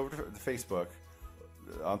 Everybody go over to the Facebook,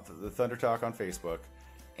 on the Thunder Talk on Facebook,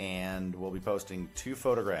 and we'll be posting 2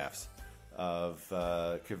 photographs of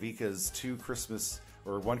Kavika's 2 Christmas,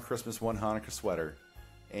 or 1 Christmas, 1 Hanukkah sweater,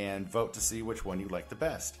 and vote to see which one you like the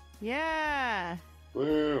best. Yeah.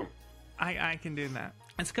 Woo. I can do that.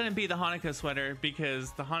 It's gonna be the Hanukkah sweater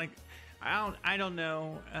because the Hanukkah. I don't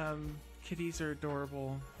know. Kitties are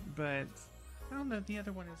adorable, but I don't know. The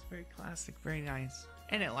other one is very classic, very nice,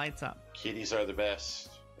 and it lights up. Kitties are the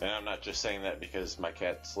best. And I'm not just saying that because my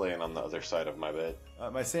cat's laying on the other side of my bed.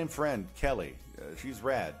 My same friend, Kelly, she's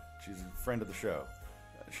rad. She's a friend of the show.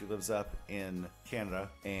 She lives up in Canada,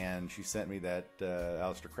 and she sent me that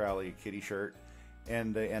Aleister Crowley kitty shirt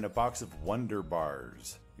and a box of Wonder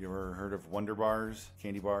Bars. You ever heard of Wonder Bars?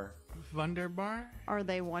 Candy bar? Wonder Bar? Are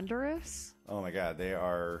they wondrous? Oh my god, they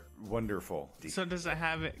are wonderful. So does it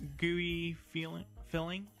have gooey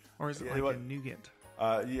filling? Or is it like a nougat?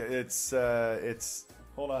 Yeah, it's...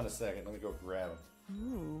 Hold on a second. Let me go grab them.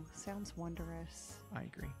 Ooh, sounds wondrous. I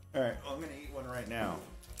agree. All right, well, I'm going to eat one right now.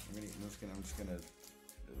 I'm just going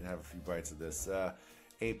to have a few bites of this.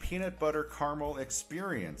 A peanut butter caramel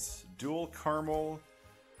experience. Dual caramel...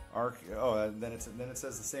 and then it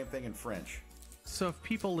says the same thing in French. So if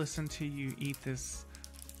people listen to you eat this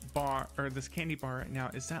bar or this candy bar right now,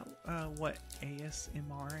 is that what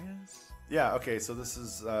ASMR is? Yeah. Okay. So this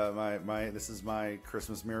is my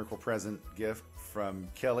Christmas miracle present gift from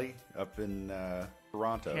Kelly up in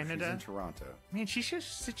Toronto. Canada? She's in Toronto. Man, she should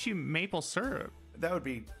sit you maple syrup. That would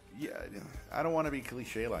be. Yeah. I don't want to be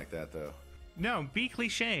cliche like that though. No, be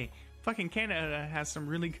cliche. Fucking Canada has some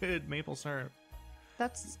really good maple syrup.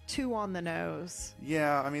 That's 2 on the nose.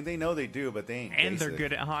 Yeah, I mean, they know they do, but they ain't And basic. they're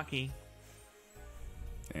good at hockey.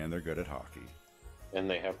 And they're good at hockey. And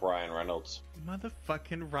they have Ryan Reynolds.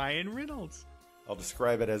 Motherfucking Ryan Reynolds. I'll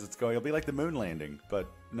describe it as it's going. It'll be like the moon landing, but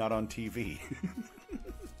not on TV.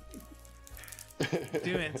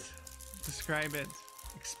 Do it. Describe it.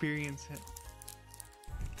 Experience it.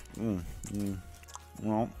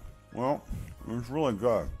 Well, it's really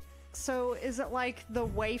good. So is it like the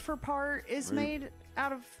wafer part is made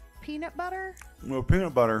out of peanut butter? Well,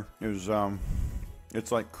 peanut butter is, it's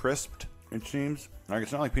like crisped, it seems. Like,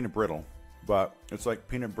 it's not like peanut brittle, but it's like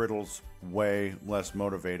peanut brittle's way less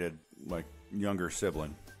motivated, like, younger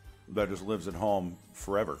sibling that just lives at home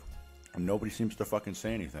forever. And nobody seems to fucking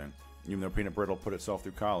say anything, even though peanut brittle put itself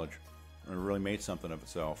through college. It really made something of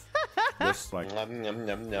itself. This, like,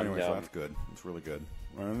 anyway, so that's good. It's really good.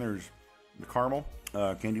 And then there's the caramel,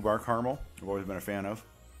 candy bar caramel. I've always been a fan of.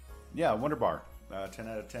 Yeah, Wonder Bar. 10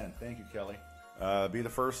 out of 10. Thank you, Kelly. Be the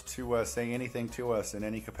first to say anything to us in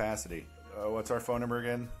any capacity. What's our phone number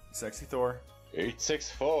again? Sexy Thor.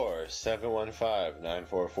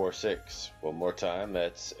 864-715-9446. One more time,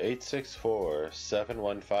 that's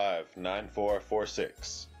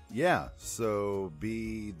 864-715-9446. Yeah, so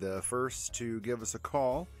be the first to give us a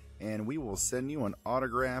call, and we will send you an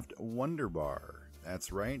autographed Wonder Bar.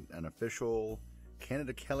 That's right, an official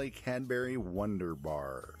Canada Kelly Cadbury Wonder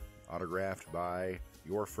Bar, autographed by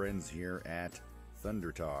your friends here at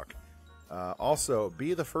Thunder Talk. Also,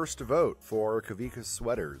 be the first to vote for Kavika's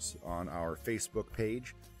sweaters on our Facebook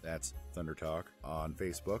page. That's Thunder Talk on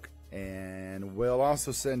Facebook. And we'll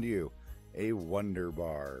also send you a Wonder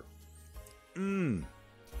Bar.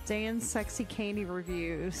 Dan's sexy candy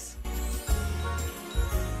reviews.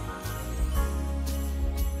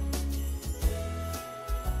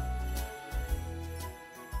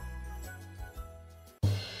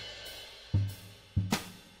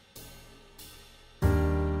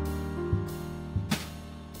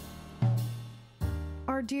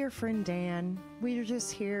 Our dear friend Dan, we are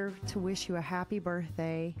just here to wish you a happy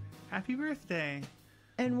birthday. Happy birthday.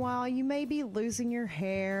 And while you may be losing your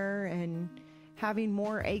hair and having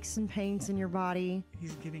more aches and pains in your body,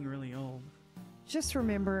 He's getting really old. just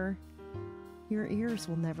remember, your ears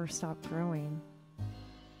will never stop growing.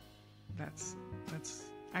 That's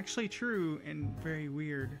actually true and very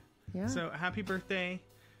weird. Yeah. So happy birthday.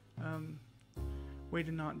 Way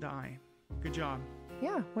to not die. Good job.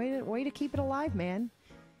 Yeah, way to keep it alive, man.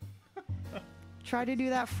 Try to do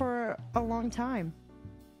that for a long time.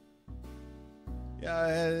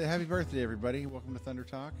 Yeah, happy birthday, everybody! Welcome to Thunder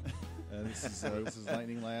Talk. This is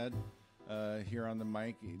Lightning Lad here on the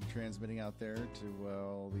mic, transmitting out there to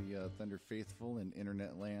all the Thunder faithful in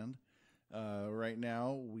internet land. Right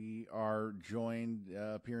now, we are joined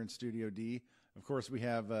up here in Studio D. Of course, we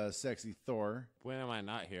have Sexy Thor. When am I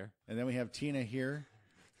not here? And then we have Tina here.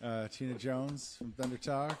 Tina Jones from Thunder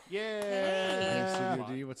Talk. Yay! Hey, Studio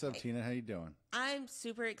D. What's up, Tina? How you doing? I'm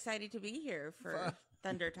super excited to be here for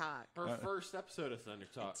Thunder Talk. Her first episode of Thunder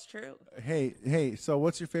Talk. It's true. Hey, so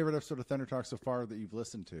what's your favorite episode of Thunder Talk so far that you've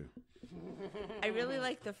listened to? I really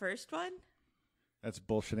like the first one. That's a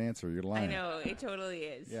bullshit answer. You're lying. I know, it totally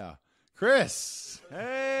is. Yeah. Chris!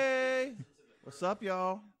 Hey! What's up,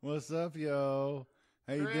 y'all? What's up, yo?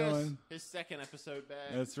 How you doing? His second episode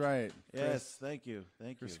back. That's right. Yes, thank you.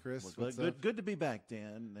 Chris, Well, what's good, up? good to be back,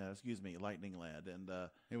 Dan. Excuse me, Lightning Lad. And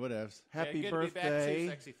hey, whatevs. Happy good birthday. To be back too,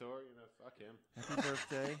 Sexy Thor. Fuck him. Happy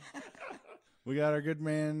birthday. We got our good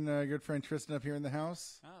man, good friend Tristan up here in the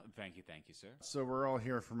house. Oh, thank you, sir. So we're all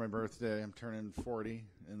here for my birthday. I'm turning 40,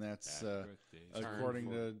 and that's according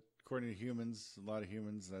to humans, a lot of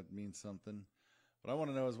humans, that means something. What I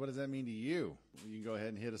want to know is, what does that mean to you? You can go ahead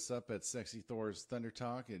and hit us up at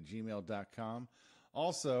sexythorstthundertalk@gmail.com.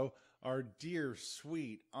 Also, our dear,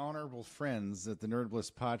 sweet, honorable friends at the Nerd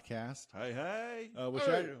Bliss podcast. Hey.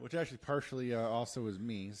 Which actually partially also is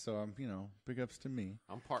me. So I'm, big ups to me.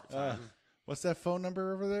 I'm part-time. What's that phone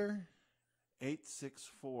number over there?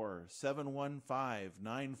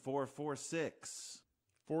 864-715-9446.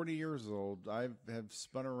 40 years old. I have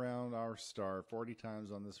spun around our star 40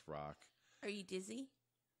 times on this rock. Are you dizzy?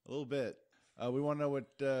 A little bit. We want to know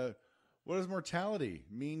what does mortality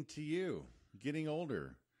mean to you? Getting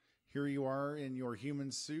older. Here you are in your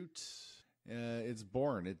human suit. It's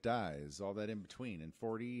born. It dies. All that in between. And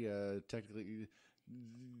 40, technically,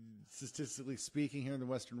 statistically speaking, here in the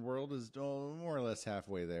Western world is more or less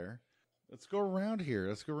halfway there. Let's go around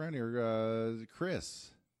here.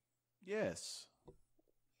 Chris. Yes.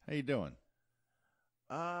 How you doing?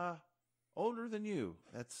 Older than you.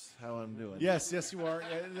 That's how I'm doing. Yes, you are.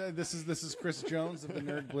 This is Chris Jones of the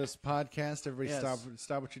Nerd Bliss podcast. Everybody, Yes.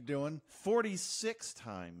 stop what you're doing. 46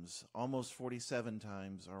 times, almost 47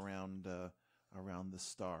 times around the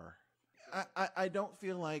star. I don't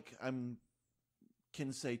feel like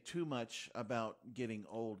can say too much about getting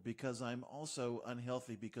old, because I'm also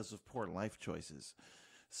unhealthy because of poor life choices.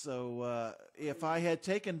 So if I had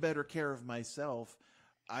taken better care of myself,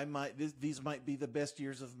 these might be the best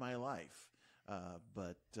years of my life.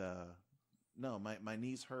 But no, my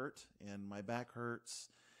knees hurt and my back hurts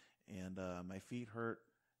and my feet hurt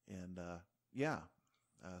and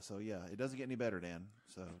so it doesn't get any better, Dan.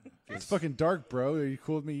 So It's fucking dark, bro. Are you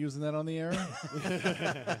cool with me using that on the air?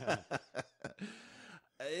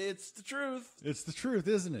 It's the truth. It's the truth,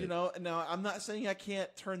 isn't it? Now I'm not saying I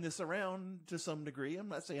can't turn this around to some degree. I'm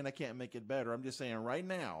not saying I can't make it better. I'm just saying right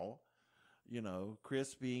now,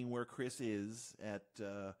 Chris being where Chris is at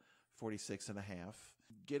 46 and a half,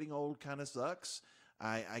 getting old kind of sucks.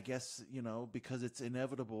 I guess, because it's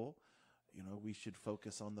inevitable, we should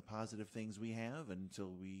focus on the positive things we have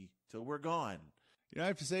till we're gone. I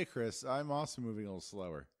have to say, Chris, I'm also moving a little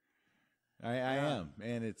slower. I am,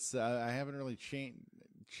 and it's I haven't really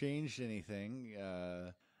changed anything.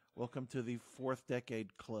 Welcome to the 4th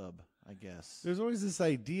decade club, I guess. There's always this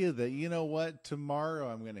idea that, you know what, tomorrow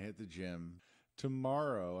I'm going to hit the gym.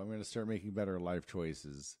 Tomorrow I'm going to start making better life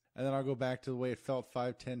choices. And then I'll go back to the way it felt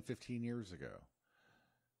 5, 10, 15 years ago.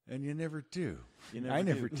 And you never do. I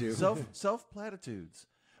never do. Self-platitudes.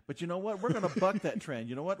 But you know what? We're going to buck that trend.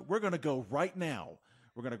 You know what? We're going to go right now.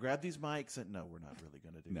 We're going to grab these mics and no, we're not really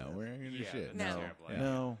going to do that. No, we're not going to do shit.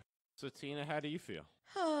 No. So, Tina, how do you feel?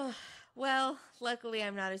 Well, luckily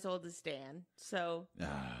I'm not as old as Dan, so...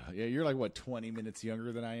 Yeah, you're like, what, 20 minutes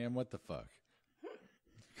younger than I am? What the fuck?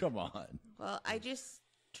 Come on. Well, I just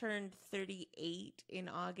turned 38 in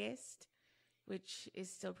August, which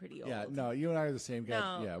is still pretty old. Yeah, no, you and I are the same guy.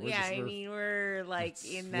 No, Yeah, we're like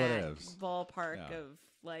in that whatevs. ballpark of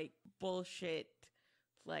like bullshit,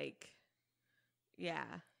 like, yeah.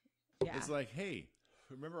 It's like, hey,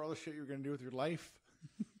 remember all the shit you were going to do with your life?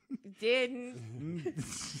 Didn't.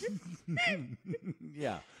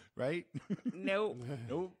 Yeah, right? Nope.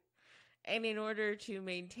 Nope. And in order to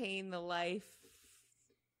maintain the life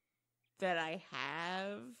that I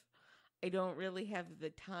have, I don't really have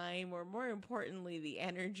the time, or more importantly, the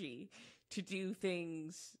energy to do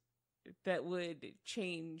things that would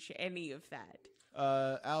change any of that.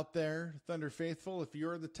 Out there, Thunder Faithful, if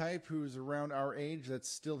you're the type who's around our age that's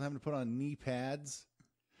still having to put on knee pads,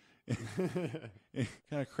 kind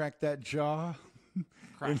of crack that jaw,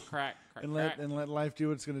 Crack. and let life do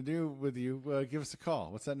what it's going to do with you, give us a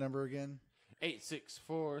call. What's that number again?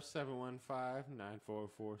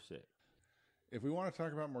 864-715-9446. If we want to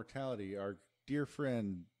talk about mortality, our dear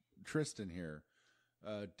friend Tristan here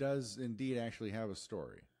does indeed actually have a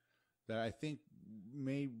story that I think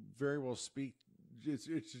may very well speak.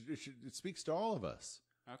 It speaks to all of us.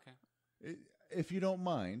 Okay. If you don't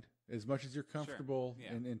mind, as much as you're comfortable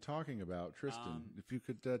Sure. Yeah. in talking about Tristan, if you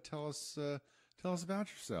could tell us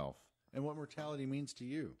about yourself and what mortality means to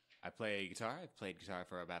you. I play guitar. I've played guitar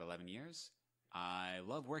for about 11 years. I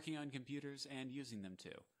love working on computers and using them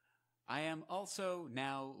too. I am also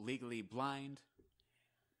now legally blind,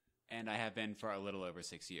 and I have been for a little over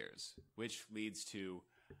 6 years, which leads to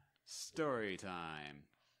story time.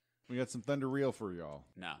 We got some Thunder Reel for y'all.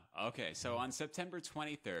 No. Okay, so on September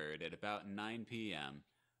 23rd at about 9 p.m.,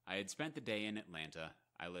 I had spent the day in Atlanta.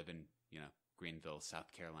 I live in, Greenville,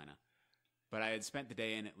 South Carolina. But I had spent the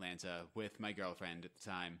day in Atlanta with my girlfriend at the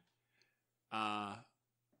time.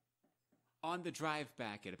 On the drive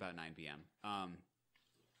back at about 9 p.m.,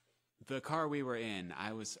 the car we were in,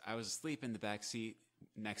 I was asleep in the back seat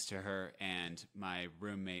next to her, and my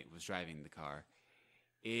roommate was driving the car.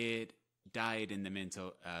 It died in the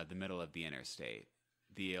middle of the interstate.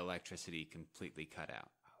 The electricity completely cut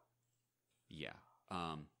out. Yeah.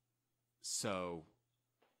 So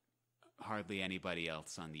hardly anybody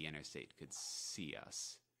else on the interstate could see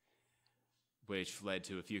us, which led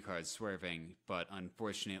to a few cars swerving, but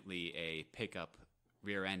unfortunately a pickup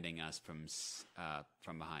rear-ending us from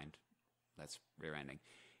behind. That's rear-ending.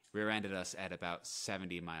 Rear-ended us at about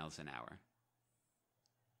 70 miles an hour,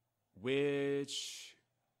 which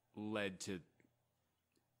led to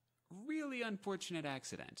really unfortunate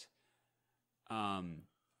accident. I'll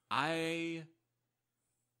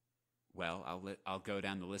go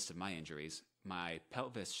down the list of my injuries. My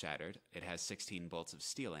pelvis shattered. It has 16 bolts of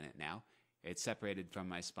steel in it now. It's separated from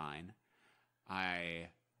my spine. I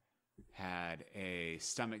had a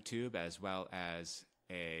stomach tube as well as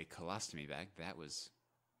a colostomy bag. That was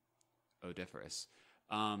odoriferous.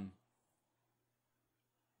 I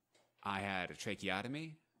had a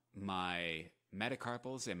tracheotomy. My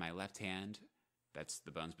metacarpals in my left hand, that's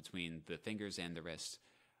the bones between the fingers and the wrist,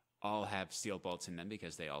 all have steel bolts in them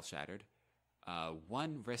because they all shattered.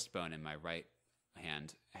 One wrist bone in my right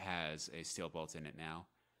hand has a steel bolt in it now.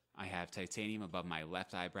 I have titanium above my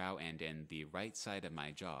left eyebrow and in the right side of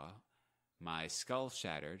my jaw. My skull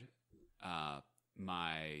shattered.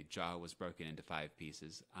 My jaw was broken into 5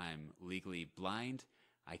 pieces. I'm legally blind.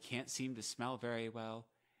 I can't seem to smell very well.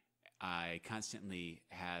 I constantly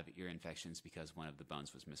have ear infections because one of the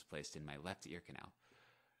bones was misplaced in my left ear canal.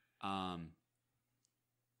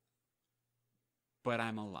 But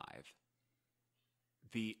I'm alive.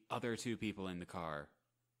 The other 2 people in the car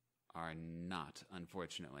are not,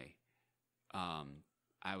 unfortunately.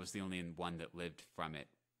 I was the only one that lived from it,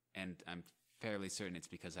 and I'm fairly certain it's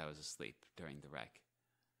because I was asleep during the wreck.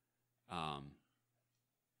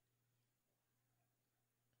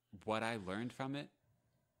 What I learned from it,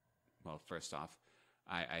 well, first off,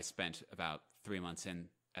 I spent about 3 months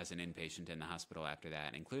as an inpatient in the hospital after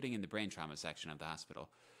that, including in the brain trauma section of the hospital.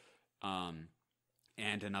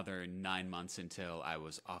 and another 9 months until I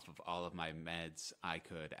was off of all of my meds, I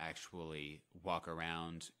could actually walk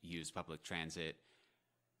around, use public transit,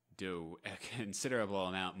 do a considerable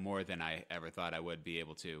amount more than I ever thought I would be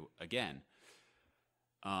able to again.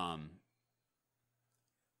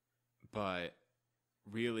 But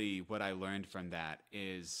really what I learned from that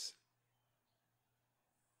is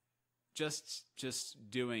just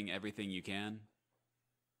doing everything you can,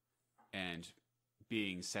 and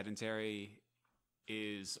being sedentary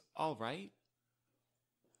is all right.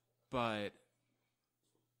 But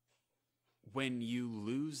when you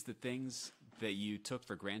lose the things that you took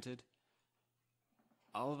for granted,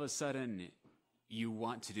 all of a sudden you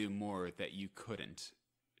want to do more that you couldn't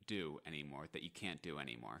do anymore, that you can't do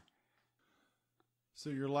anymore. So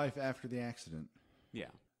your life after the accident,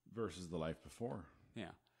 Yeah. versus the life before.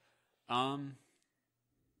 Yeah.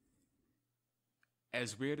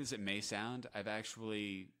 As weird as it may sound, I've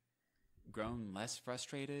actually grown less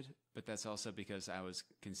frustrated, but that's also because I was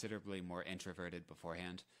considerably more introverted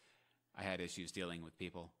beforehand. I had issues dealing with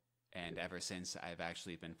people, and ever since, I've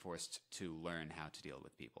actually been forced to learn how to deal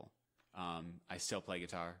with people. I still play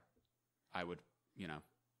guitar. I would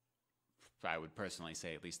personally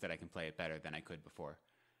say at least that I can play it better than I could before.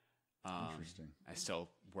 Interesting. I still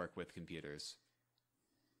work with computers.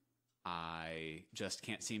 I just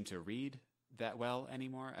can't seem to read that well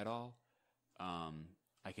anymore at all.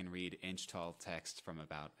 I can read inch-tall text from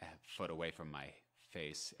about a foot away from my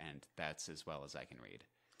face, and that's as well as I can read.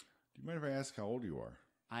 Do you mind if I ask how old you are?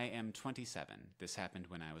 I am 27. This happened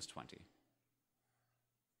when I was 20.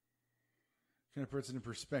 Kind of puts it in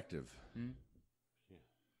perspective. Yeah.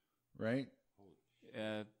 Right?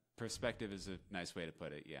 Perspective is a nice way to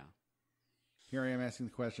put it, yeah. Here I am asking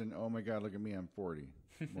the question, oh my God, look at me, I'm 40.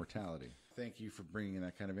 Mortality. Thank you for bringing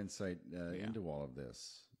that kind of insight into all of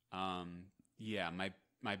this. Yeah,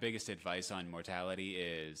 my biggest advice on mortality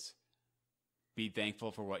is be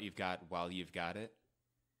thankful for what you've got while you've got it.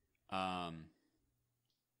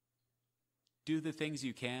 Do the things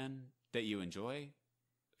you can that you enjoy,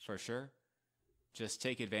 for sure. Just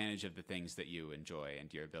take advantage of the things that you enjoy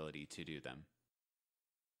and your ability to do them.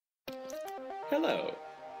 Hello.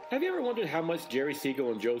 Have you ever wondered how much Jerry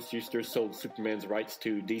Siegel and Joe Shuster sold Superman's rights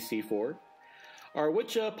to DC for? Or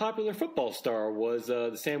which popular football star was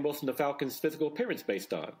the Sam Wilson the Falcons' physical appearance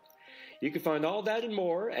based on? You can find all that and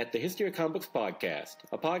more at the History of Comic Books podcast,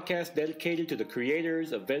 a podcast dedicated to the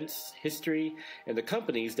creators, events, history, and the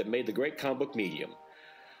companies that made the great comic book medium.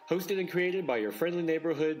 Hosted and created by your friendly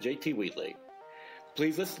neighborhood JT Wheatley.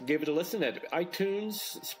 Please give it a listen at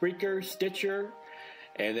iTunes, Spreaker, Stitcher,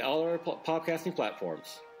 and all our podcasting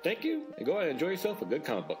platforms. Thank you, and go ahead and enjoy yourself a good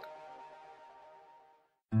comic book.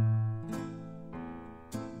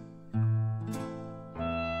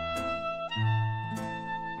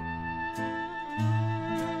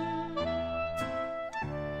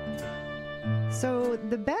 So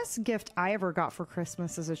the best gift I ever got for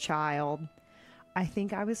Christmas as a child, I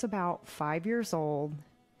think I was about 5 years old,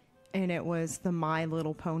 and it was the My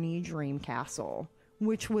Little Pony Dream Castle,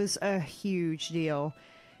 which was a huge deal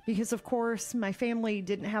because, of course, my family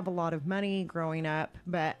didn't have a lot of money growing up,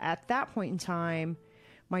 but at that point in time,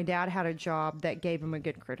 my dad had a job that gave him a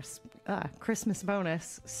good Christmas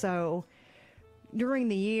bonus. So during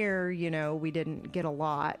the year, you know, we didn't get a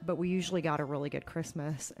lot, but we usually got a really good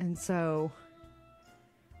Christmas. And so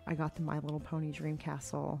I got the My Little Pony Dream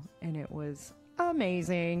Castle, and it was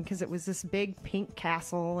amazing because it was this big pink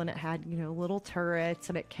castle, and it had, you know, little turrets,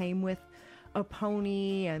 and it came with a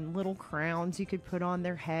pony and little crowns you could put on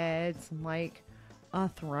their heads, and like a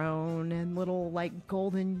throne and little like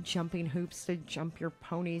golden jumping hoops to jump your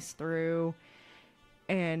ponies through.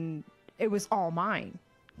 And it was all mine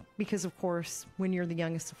because, of course, when you're the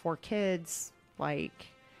youngest of 4 kids, like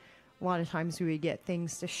a lot of times we would get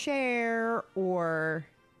things to share, or,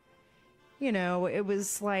 you know, it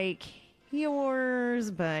was like yours,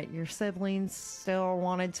 but your siblings still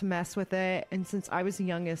wanted to mess with it. And since I was the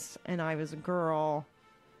youngest and I was a girl,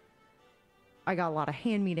 I got a lot of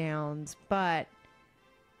hand-me-downs, but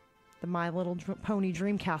the My Little Pony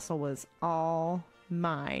Dream Castle was all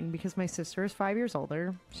mine because my sister is 5 years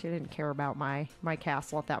older. She didn't care about my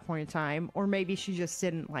castle at that point in time, or maybe she just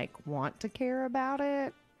didn't like want to care about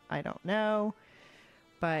it. I don't know.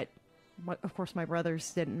 But of course my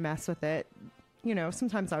brothers didn't mess with it. You know,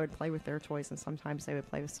 sometimes I would play with their toys and sometimes they would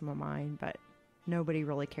play with some of mine, but nobody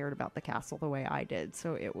really cared about the castle the way I did.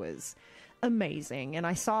 So it was amazing. And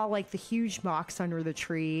I saw like the huge box under the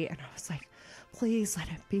tree, and I was like, please let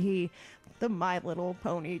it be the My Little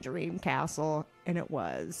Pony Dream Castle. And it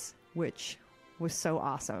was, which was so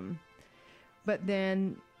awesome. But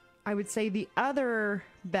then I would say the other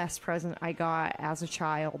best present I got as a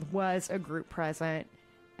child was a group present,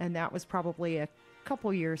 and that was probably a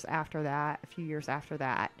few years after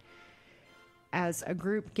that. As a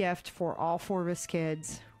group gift for all 4 of us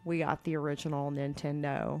kids, we got the original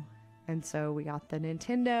Nintendo. And so we got the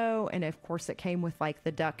Nintendo, and of course it came with like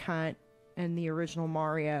the Duck Hunt and the original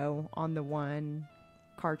Mario on the one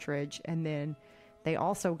cartridge. And then they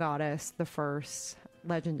also got us the first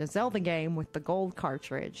Legend of Zelda game with the gold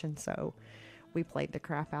cartridge. And so we played the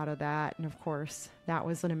crap out of that. And of course, that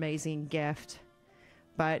was an amazing gift.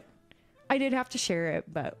 But I did have to share it,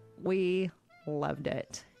 but we loved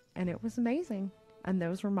it. And it was amazing. And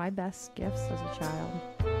those were my best gifts as a child.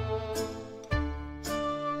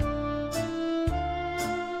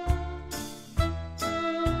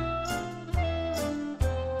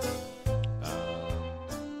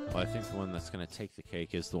 I think the one that's going to take the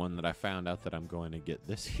cake is the one that I found out that I'm going to get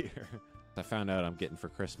this year. I found out I'm getting for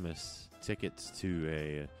Christmas tickets to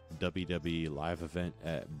a WWE live event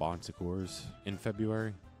at Bon Secours in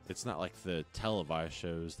February. It's not like the televised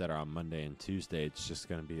shows that are on Monday and Tuesday. It's just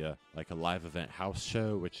going to be a live event house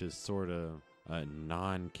show, which is sort of a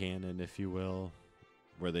non-canon, if you will,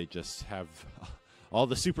 where they just have all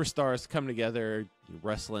the superstars come together,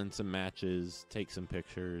 wrestle in some matches, take some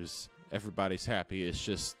pictures. Everybody's happy. It's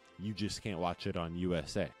just you just can't watch it on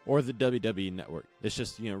USA or the WWE Network. It's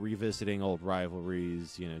just, revisiting old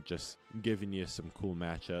rivalries, just giving you some cool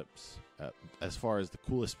matchups. As far as the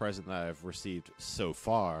coolest present that I've received so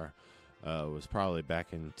far was probably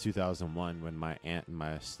back in 2001 when my aunt and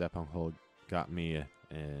my step-uncle got me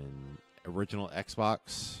an original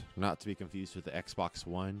Xbox, not to be confused with the Xbox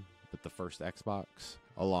One, but the first Xbox,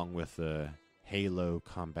 along with the Halo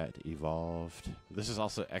Combat Evolved. This is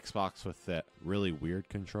also Xbox with that really weird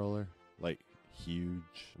controller, like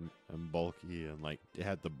huge and bulky, and like it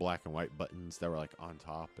had the black and white buttons that were like on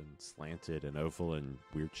top and slanted and oval and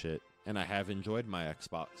weird shit. And I have enjoyed my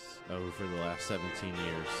Xbox over the last 17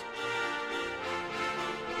 years.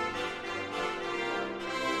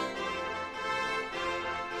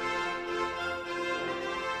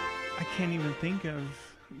 I can't even think of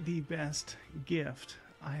the best gift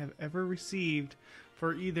I have ever received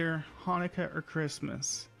for either Hanukkah or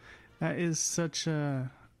Christmas. That is such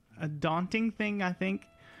a daunting thing, I think.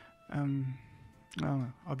 I don't know.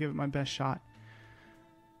 I'll give it my best shot.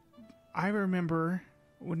 I remember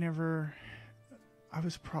whenever I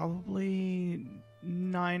was probably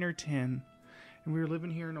 9 or 10, and we were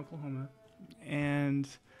living here in Oklahoma, and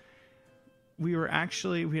we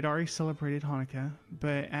had already celebrated Hanukkah,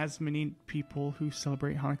 but as many people who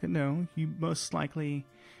celebrate Hanukkah know, you most likely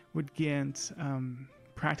would get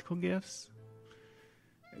practical gifts.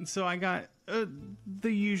 And so I got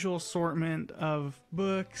the usual assortment of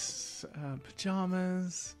books,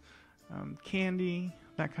 pajamas, candy,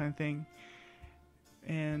 that kind of thing.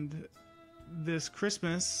 And this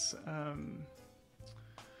Christmas,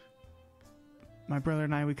 my brother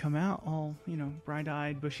and I would come out all,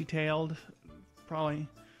 bright-eyed, bushy-tailed, probably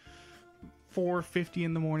 4:50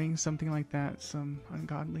 in the morning, something like that, some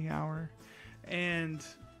ungodly hour. And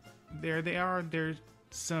there they are. There's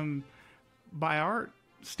some, by our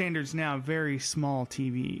standards now, very small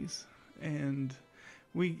TVs. And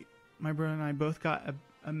my brother and I both got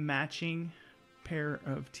a matching pair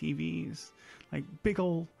of TVs, like big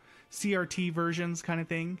old CRT versions kind of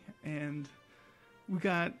thing. And we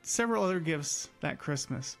got several other gifts that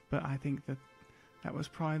Christmas, but I think that was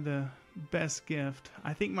probably the best gift.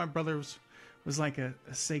 I think my brother's was like a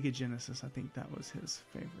Sega Genesis. I think that was his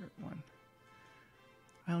favorite one.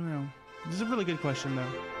 I don't know. This is a really good question, though.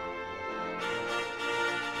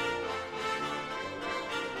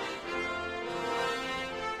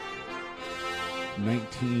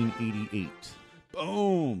 $1988.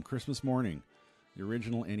 Boom! Christmas morning. The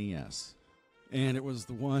original NES. And it was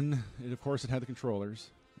the one, of course, it had the controllers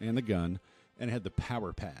and the gun, and it had the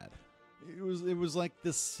power pad. It was like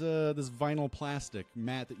this vinyl plastic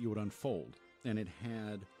mat that you would unfold, and it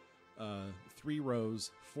had 3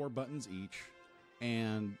 rows, 4 buttons each,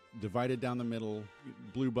 and divided down the middle,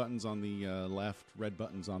 blue buttons on the left, red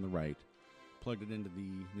buttons on the right. Plugged it into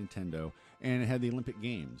the Nintendo, and it had the Olympic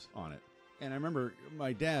Games on it. And I remember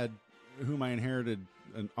my dad, whom I inherited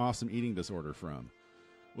an awesome eating disorder from,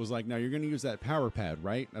 was like, "Now you're going to use that power pad,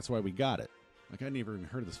 right? That's why we got it." Like, I'd never even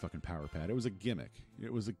heard of this fucking power pad. It was a gimmick.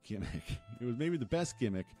 It was maybe the best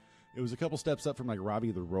gimmick. It was a couple steps up from like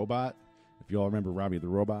Robbie the Robot. If you all remember Robbie the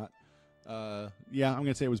Robot. Yeah, I'm going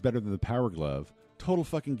to say it was better than the Power Glove. Total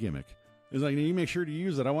fucking gimmick. It was like, you make sure to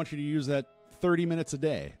use it. I want you to use that 30 minutes a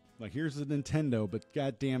day. Like, here's the Nintendo, but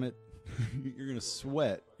god damn it, you're going to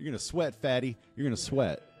sweat. You're going to sweat, fatty. You're going to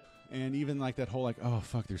sweat. And even like that whole like, oh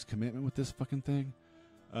fuck, there's commitment with this fucking thing.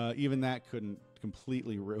 Even that couldn't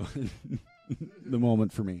completely ruin the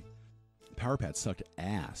moment for me. Power Pad sucked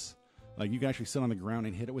ass. Like you can actually sit on the ground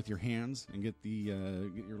and hit it with your hands and get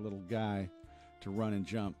your little guy to run and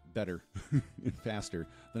jump better and faster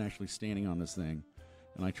than actually standing on this thing.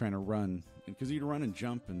 And like trying to run, because you'd run and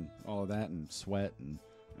jump and all of that and sweat, and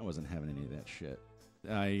I wasn't having any of that shit.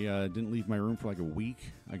 I didn't leave my room for like a week.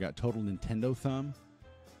 I got total Nintendo thumb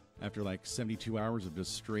after like 72 hours of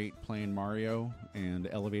just straight playing Mario and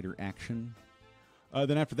elevator action.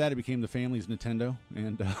 Then after that, it became the family's Nintendo.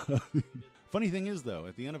 And funny thing is, though,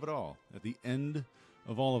 at the end of it all, at the end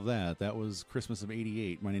of all of that, that was Christmas of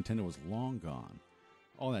 '88. My Nintendo was long gone.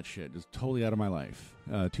 All that shit is totally out of my life.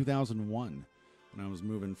 2001, when I was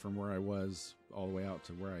moving from where I was all the way out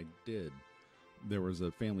to where I did, there was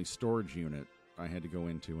a family storage unit I had to go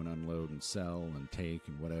into and unload and sell and take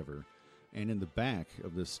and whatever. And in the back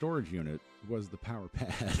of this storage unit was the Power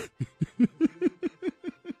Pad.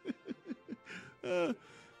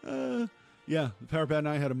 Yeah, the Power Pad and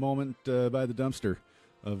I had a moment by the dumpster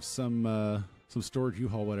of some storage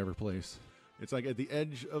U-Haul whatever place. It's like at the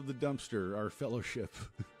edge of the dumpster, our fellowship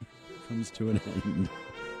comes to an end.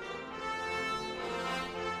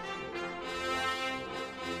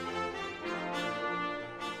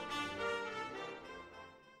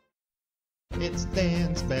 It's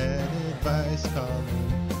Dan's bad advice column.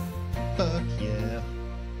 Fuck yeah.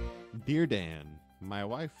 Dear Dan, my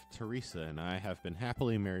wife Teresa and I have been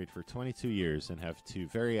happily married for 22 years and have 2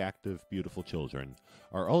 very active, beautiful children.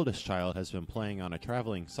 Our oldest child has been playing on a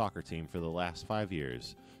traveling soccer team for the last 5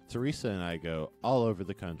 years. Teresa and I go all over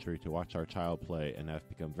the country to watch our child play and have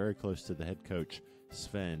become very close to the head coach,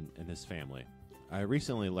 Sven, and his family. I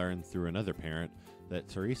recently learned through another parent that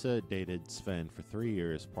Teresa dated Sven for 3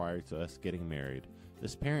 years prior to us getting married.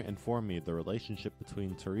 This parent informed me the relationship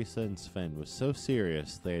between Teresa and Sven was so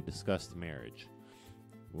serious they had discussed marriage.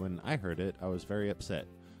 When I heard it, I was very upset.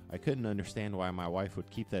 I couldn't understand why my wife would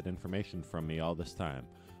keep that information from me all this time.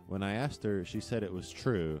 When I asked her, she said it was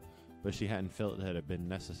true, but she hadn't felt that it had been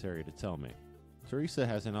necessary to tell me. Teresa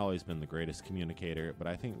hasn't always been the greatest communicator, but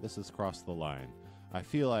I think this has crossed the line. I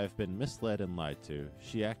feel I have been misled and lied to.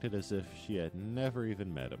 She acted as if she had never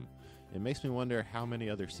even met him. It makes me wonder how many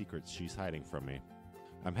other secrets she's hiding from me.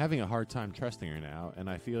 I'm having a hard time trusting her now, and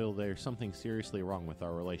I feel there's something seriously wrong with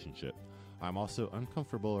our relationship. I'm also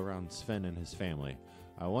uncomfortable around Sven and his family.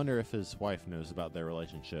 I wonder if his wife knows about their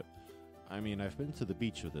relationship. I mean, I've been to the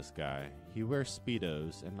beach with this guy. He wears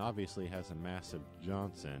Speedos and obviously has a massive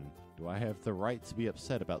Johnson. Do I have the right to be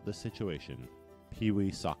upset about this situation?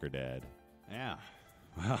 Pee-wee Soccer Dad. Yeah.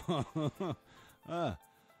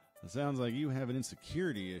 It sounds like you have an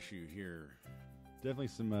insecurity issue here. Definitely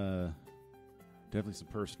some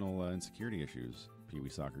personal insecurity issues, Pee-wee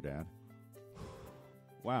Soccer Dad.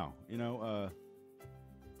 Wow,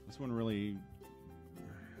 this one really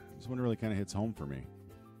kind of hits home for me.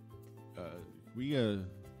 Can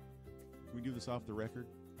we do this off the record?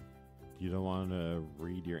 You don't want to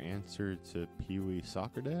read your answer to Pee-wee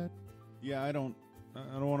Soccer Dad? Yeah, I don't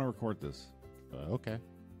want to record this. Okay.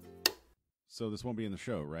 So this won't be in the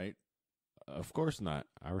show, right? Of course not.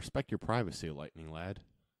 I respect your privacy, Lightning Lad.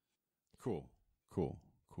 Cool.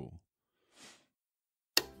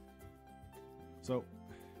 So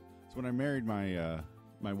when I married my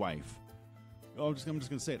wife, I'm just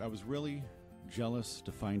gonna say it. I was really jealous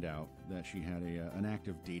to find out that she had an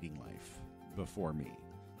active dating life before me.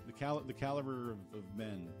 The caliber of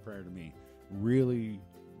men prior to me really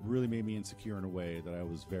made me insecure in a way that I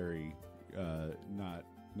was very not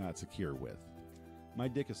secure with. My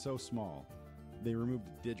dick is so small, they removed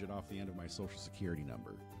a digit off the end of my social security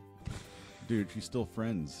number. Dude, she's still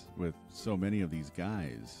friends with so many of these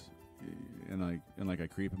guys, and I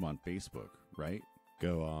creep them on Facebook, right?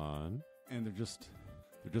 Go on. And they're just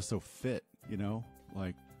so fit,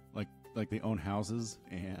 like they own houses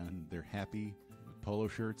and they're happy with polo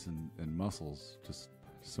shirts and muscles, just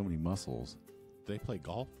so many muscles. They play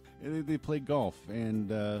golf? They play golf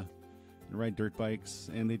and ride dirt bikes,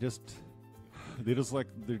 and they just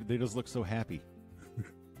look so happy.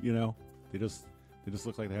 They just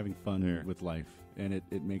look like they're having fun with life, and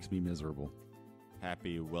it makes me miserable.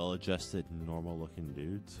 Happy, well-adjusted, normal-looking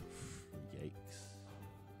dudes. Yikes.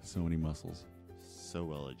 So many muscles. So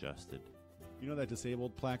well-adjusted. You know that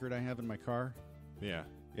disabled placard I have in my car? Yeah.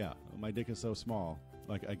 Yeah. My dick is so small,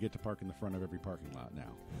 like I get to park in the front of every parking lot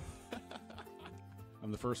now.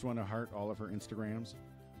 I'm the first one to heart all of her Instagrams.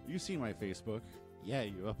 You've seen my Facebook. Yeah,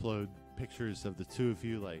 you upload pictures of the two of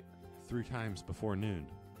you like 3 times before noon.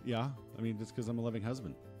 Yeah, I mean, just because I'm a loving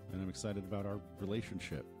husband and I'm excited about our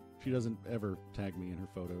relationship. She doesn't ever tag me in her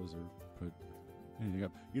photos or put anything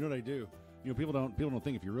up. You know what I do? People don't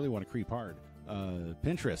think if you really want to creep hard,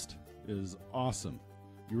 Pinterest is awesome.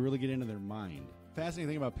 You really get into their mind. Fascinating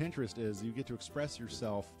thing about Pinterest is you get to express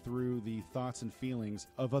yourself through the thoughts and feelings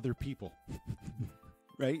of other people.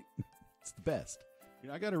 Right? It's the best.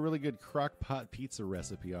 I got a really good crock pot pizza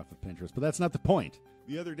recipe off of Pinterest, but that's not the point.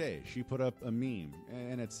 The other day, she put up a meme,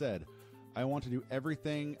 and it said, I want to do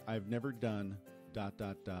everything I've never done, ...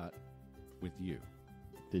 with you.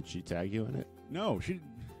 Did she tag you in it? No, she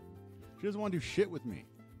doesn't want to do shit with me.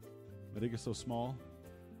 My dick is so small.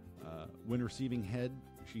 When receiving head,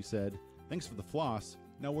 she said, thanks for the floss.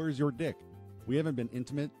 Now where's your dick? We haven't been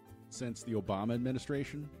intimate since the Obama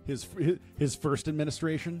administration. His first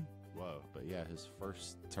administration. Whoa, but yeah, his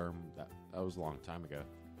first term, that was a long time ago.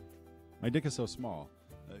 My dick is so small.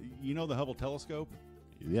 You know the Hubble telescope?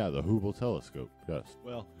 Yeah, the Hubble telescope, yes.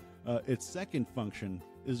 Well, its second function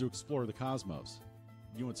is to explore the cosmos.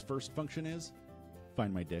 You know what its first function is?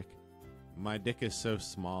 Find my dick. My dick is so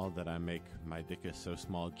small that I make my dick is so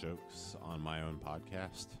small jokes on my own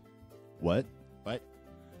podcast. What? What?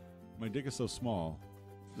 My dick is so small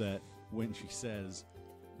that when she says,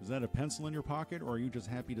 is that a pencil in your pocket or are you just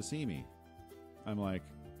happy to see me? I'm like,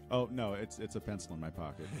 oh, no, it's a pencil in my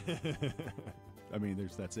pocket. I mean,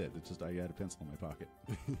 that's it. It's just I had a pencil in my pocket.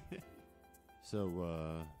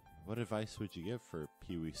 So, what advice would you give for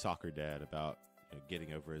Pee Wee Soccer Dad about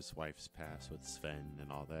getting over his wife's past with Sven and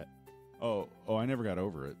all that? Oh, I never got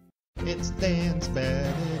over it. It's Dan's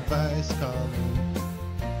bad advice column.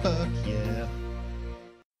 Fuck yeah.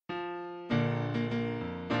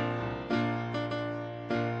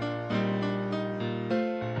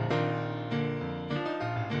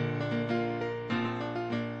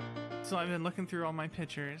 So I've been looking through all my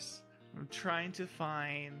pictures. I'm trying to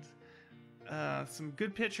find some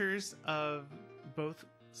good pictures of both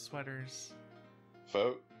sweaters.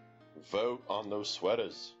 Vote on those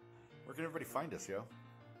sweaters. Where can everybody find us, yo?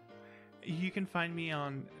 You can find me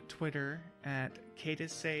on Twitter at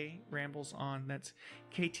KTSA Rambles On. That's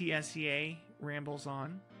KTSEA Rambles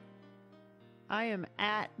On. I am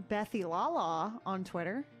at Bethy Lala on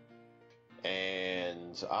Twitter.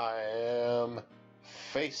 And I am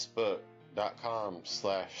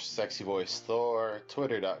Facebook.com/SexyVoiceThor,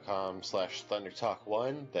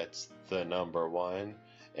 Twitter.com/ThunderTalk1, that's the number 1,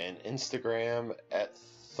 and Instagram at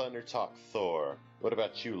ThunderTalkThor. What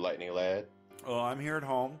about you, Lightning Lad? Oh, I'm here at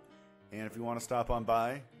home, and if you want to stop on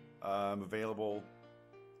by, I'm available.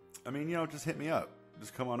 I mean, just hit me up.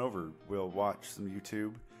 Just come on over. We'll watch some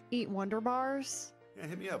YouTube. Eat Wonder Bars. Yeah,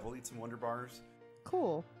 hit me up. We'll eat some Wonder Bars.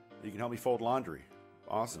 Cool. You can help me fold laundry.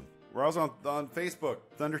 Awesome. We're also on Facebook,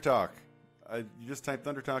 Thunder Talk. You just type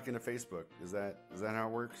Thunder Talk into Facebook. Is that how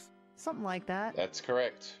it works? Something like that. That's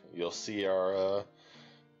correct. You'll see our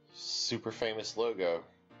super famous logo.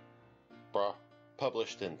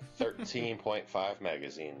 Published in 13.5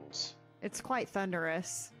 magazines. It's quite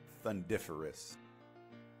thunderous. Thundiferous.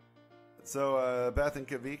 So, Beth and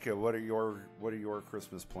Kavika, what are your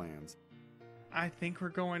Christmas plans? I think we're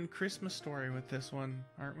going Christmas Story with this one,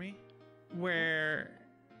 aren't we? Where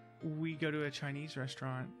we go to a Chinese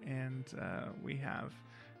restaurant and we have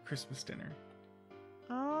Christmas dinner.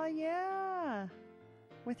 Oh yeah,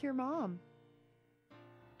 with your mom.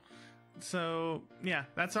 So yeah,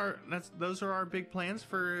 those are our big plans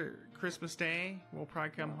for Christmas Day. We'll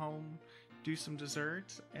probably come home, do some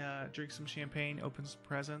dessert, drink some champagne, open some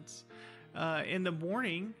presents. In the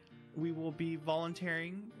morning, we will be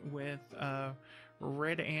volunteering with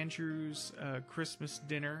Red Andrew's Christmas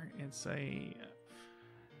dinner. It's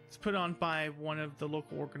put on by one of the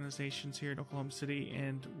local organizations here in Oklahoma City,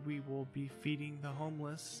 and we will be feeding the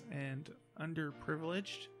homeless and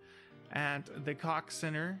underprivileged at the Cox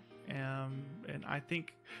Center. And I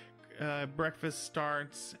think breakfast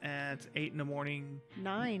starts at 8 in the morning.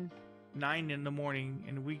 9 in the morning,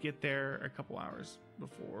 and we get there a couple hours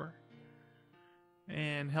before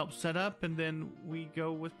and help set up, and then we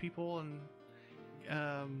go with people and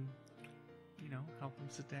help them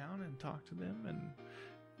sit down and talk to them and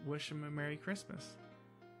wish them a Merry Christmas.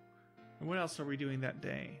 And what else are we doing that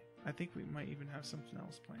day? I think we might even have something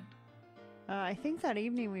else planned. I think that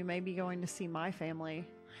evening we may be going to see my family.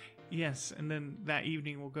 Yes, and then that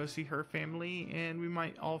evening we'll go see her family, and we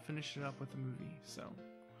might all finish it up with a movie. So.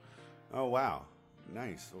 Oh wow,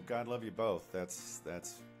 nice. Well, God love you both. That's.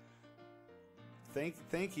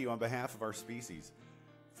 Thank you on behalf of our species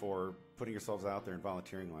for putting yourselves out there and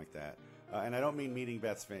volunteering like that. And I don't mean meeting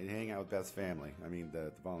Beth's hanging out with Beth's family. I mean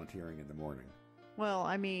the volunteering in the morning. Well,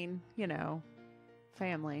 I mean,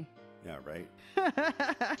 family. Yeah, right.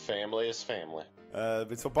 Family is family.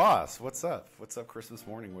 But so, boss, what's up? What's up Christmas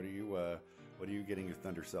morning? What are you getting your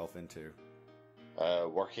thunder self into?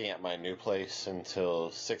 Working at my new place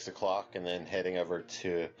until 6 o'clock, and then heading over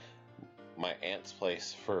to my aunt's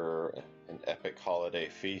place for an epic holiday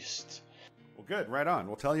feast. Well, good. Right on.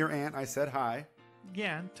 Well, tell your aunt I said hi.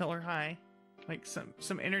 Yeah, tell her hi. Like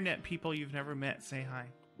some internet people you've never met say hi.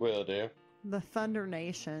 Will do. The Thunder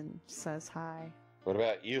Nation says hi. What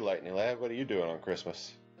about you, Lightning Lad? What are you doing on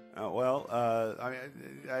Christmas? Well, I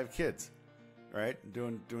have kids, right?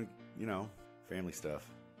 Doing family stuff.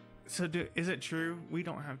 So is it true we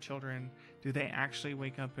don't have children? Do they actually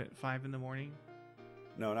wake up at 5 in the morning?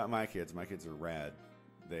 No, not my kids. My kids are rad.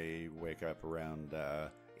 They wake up around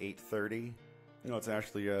 8:30. It's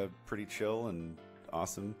actually pretty chill and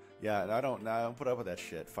awesome. Yeah, and I don't put up with that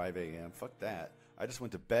shit. 5 a.m. Fuck that. I just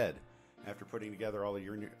went to bed after putting together all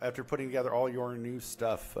your new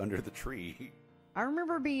stuff under the tree. I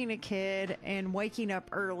remember being a kid and waking up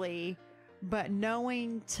early, but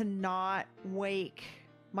knowing to not wake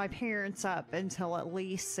my parents up until at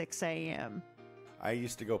least 6 a.m. I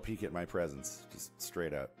used to go peek at my presents, just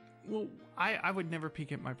straight up. Well, I would never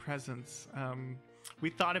peek at my presents.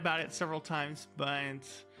 We thought about it several times, but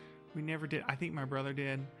we never did. I think my brother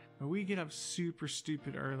did. But we get up super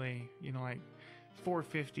stupid early, like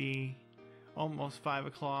 4:50, almost 5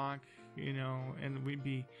 o'clock, and we'd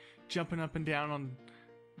be jumping up and down on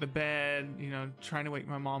the bed, trying to wake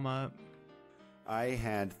my mom up. I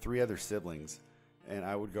had 3 other siblings, and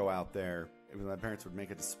I would go out there, and my parents would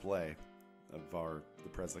make a display of the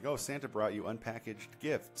presents. Like, oh, Santa brought you unpackaged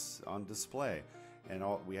gifts on display. And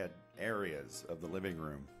we had areas of the living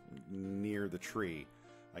room near the tree,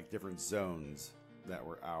 like different zones that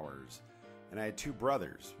were ours. And I had 2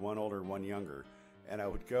 brothers, one older, one younger. And I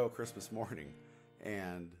would go Christmas morning,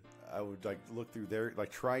 and I would look through their,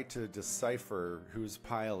 try to decipher whose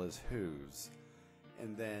pile is whose.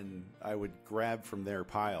 And then I would grab from their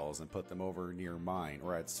piles and put them over near mine,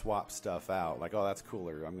 or I'd swap stuff out. Like, oh, that's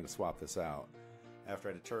cooler. I'm going to swap this out. After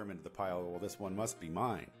I determined the pile, well, this one must be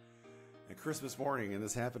mine. And Christmas morning, and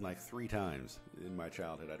this happened 3 times in my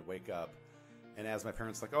childhood, I'd wake up, and as my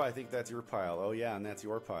parents oh, I think that's your pile. Oh, yeah, and that's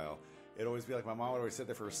your pile. It'd always be my mom would always sit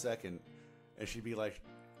there for a second, and she'd be like,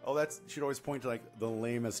 oh, she'd always point to the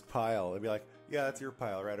lamest pile. It'd be like, yeah, that's your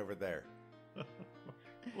pile right over there.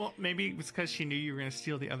 Well, maybe it was because she knew you were going to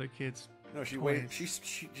steal the other kids. No, she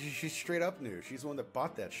straight up knew. She's the one that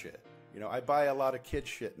bought that shit. I buy a lot of kid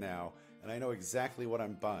shit now, and I know exactly what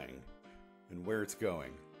I'm buying and where it's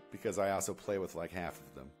going, because I also play with half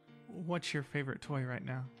of them. What's your favorite toy right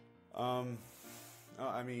now? I don't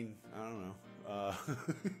know.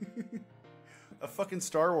 A fucking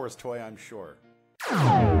Star Wars toy, I'm sure.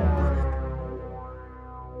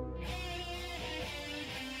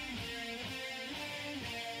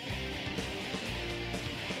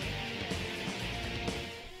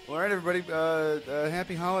 Well, all right, everybody.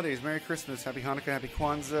 Happy holidays. Merry Christmas. Happy Hanukkah. Happy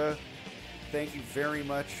Kwanzaa. Thank you very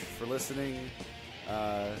much for listening.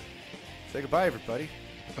 Say goodbye, everybody.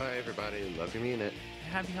 Bye, everybody. Love you, mean it.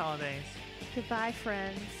 Happy holidays. Goodbye,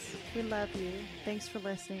 friends. We love you. Thanks for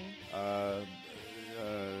listening.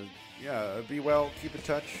 Yeah, be well, keep in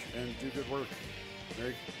touch, and do good work.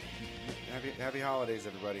 Happy holidays,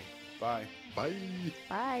 everybody. Bye. Bye.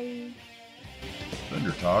 Bye.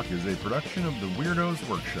 Thunder Talk is a production of the Weirdos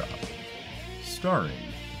Workshop. Starring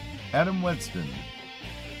Adam Wedston,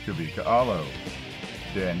 Kavika Allo,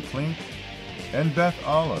 Dan Klink, and Beth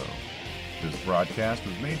Allo. This broadcast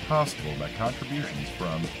was made possible by contributions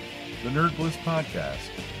from the Nerd Bliss Podcast,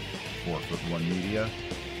 4'1" Media,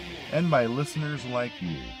 and by listeners like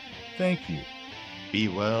you. Thank you. Be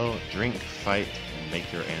well, drink, fight, and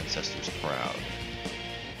make your ancestors proud.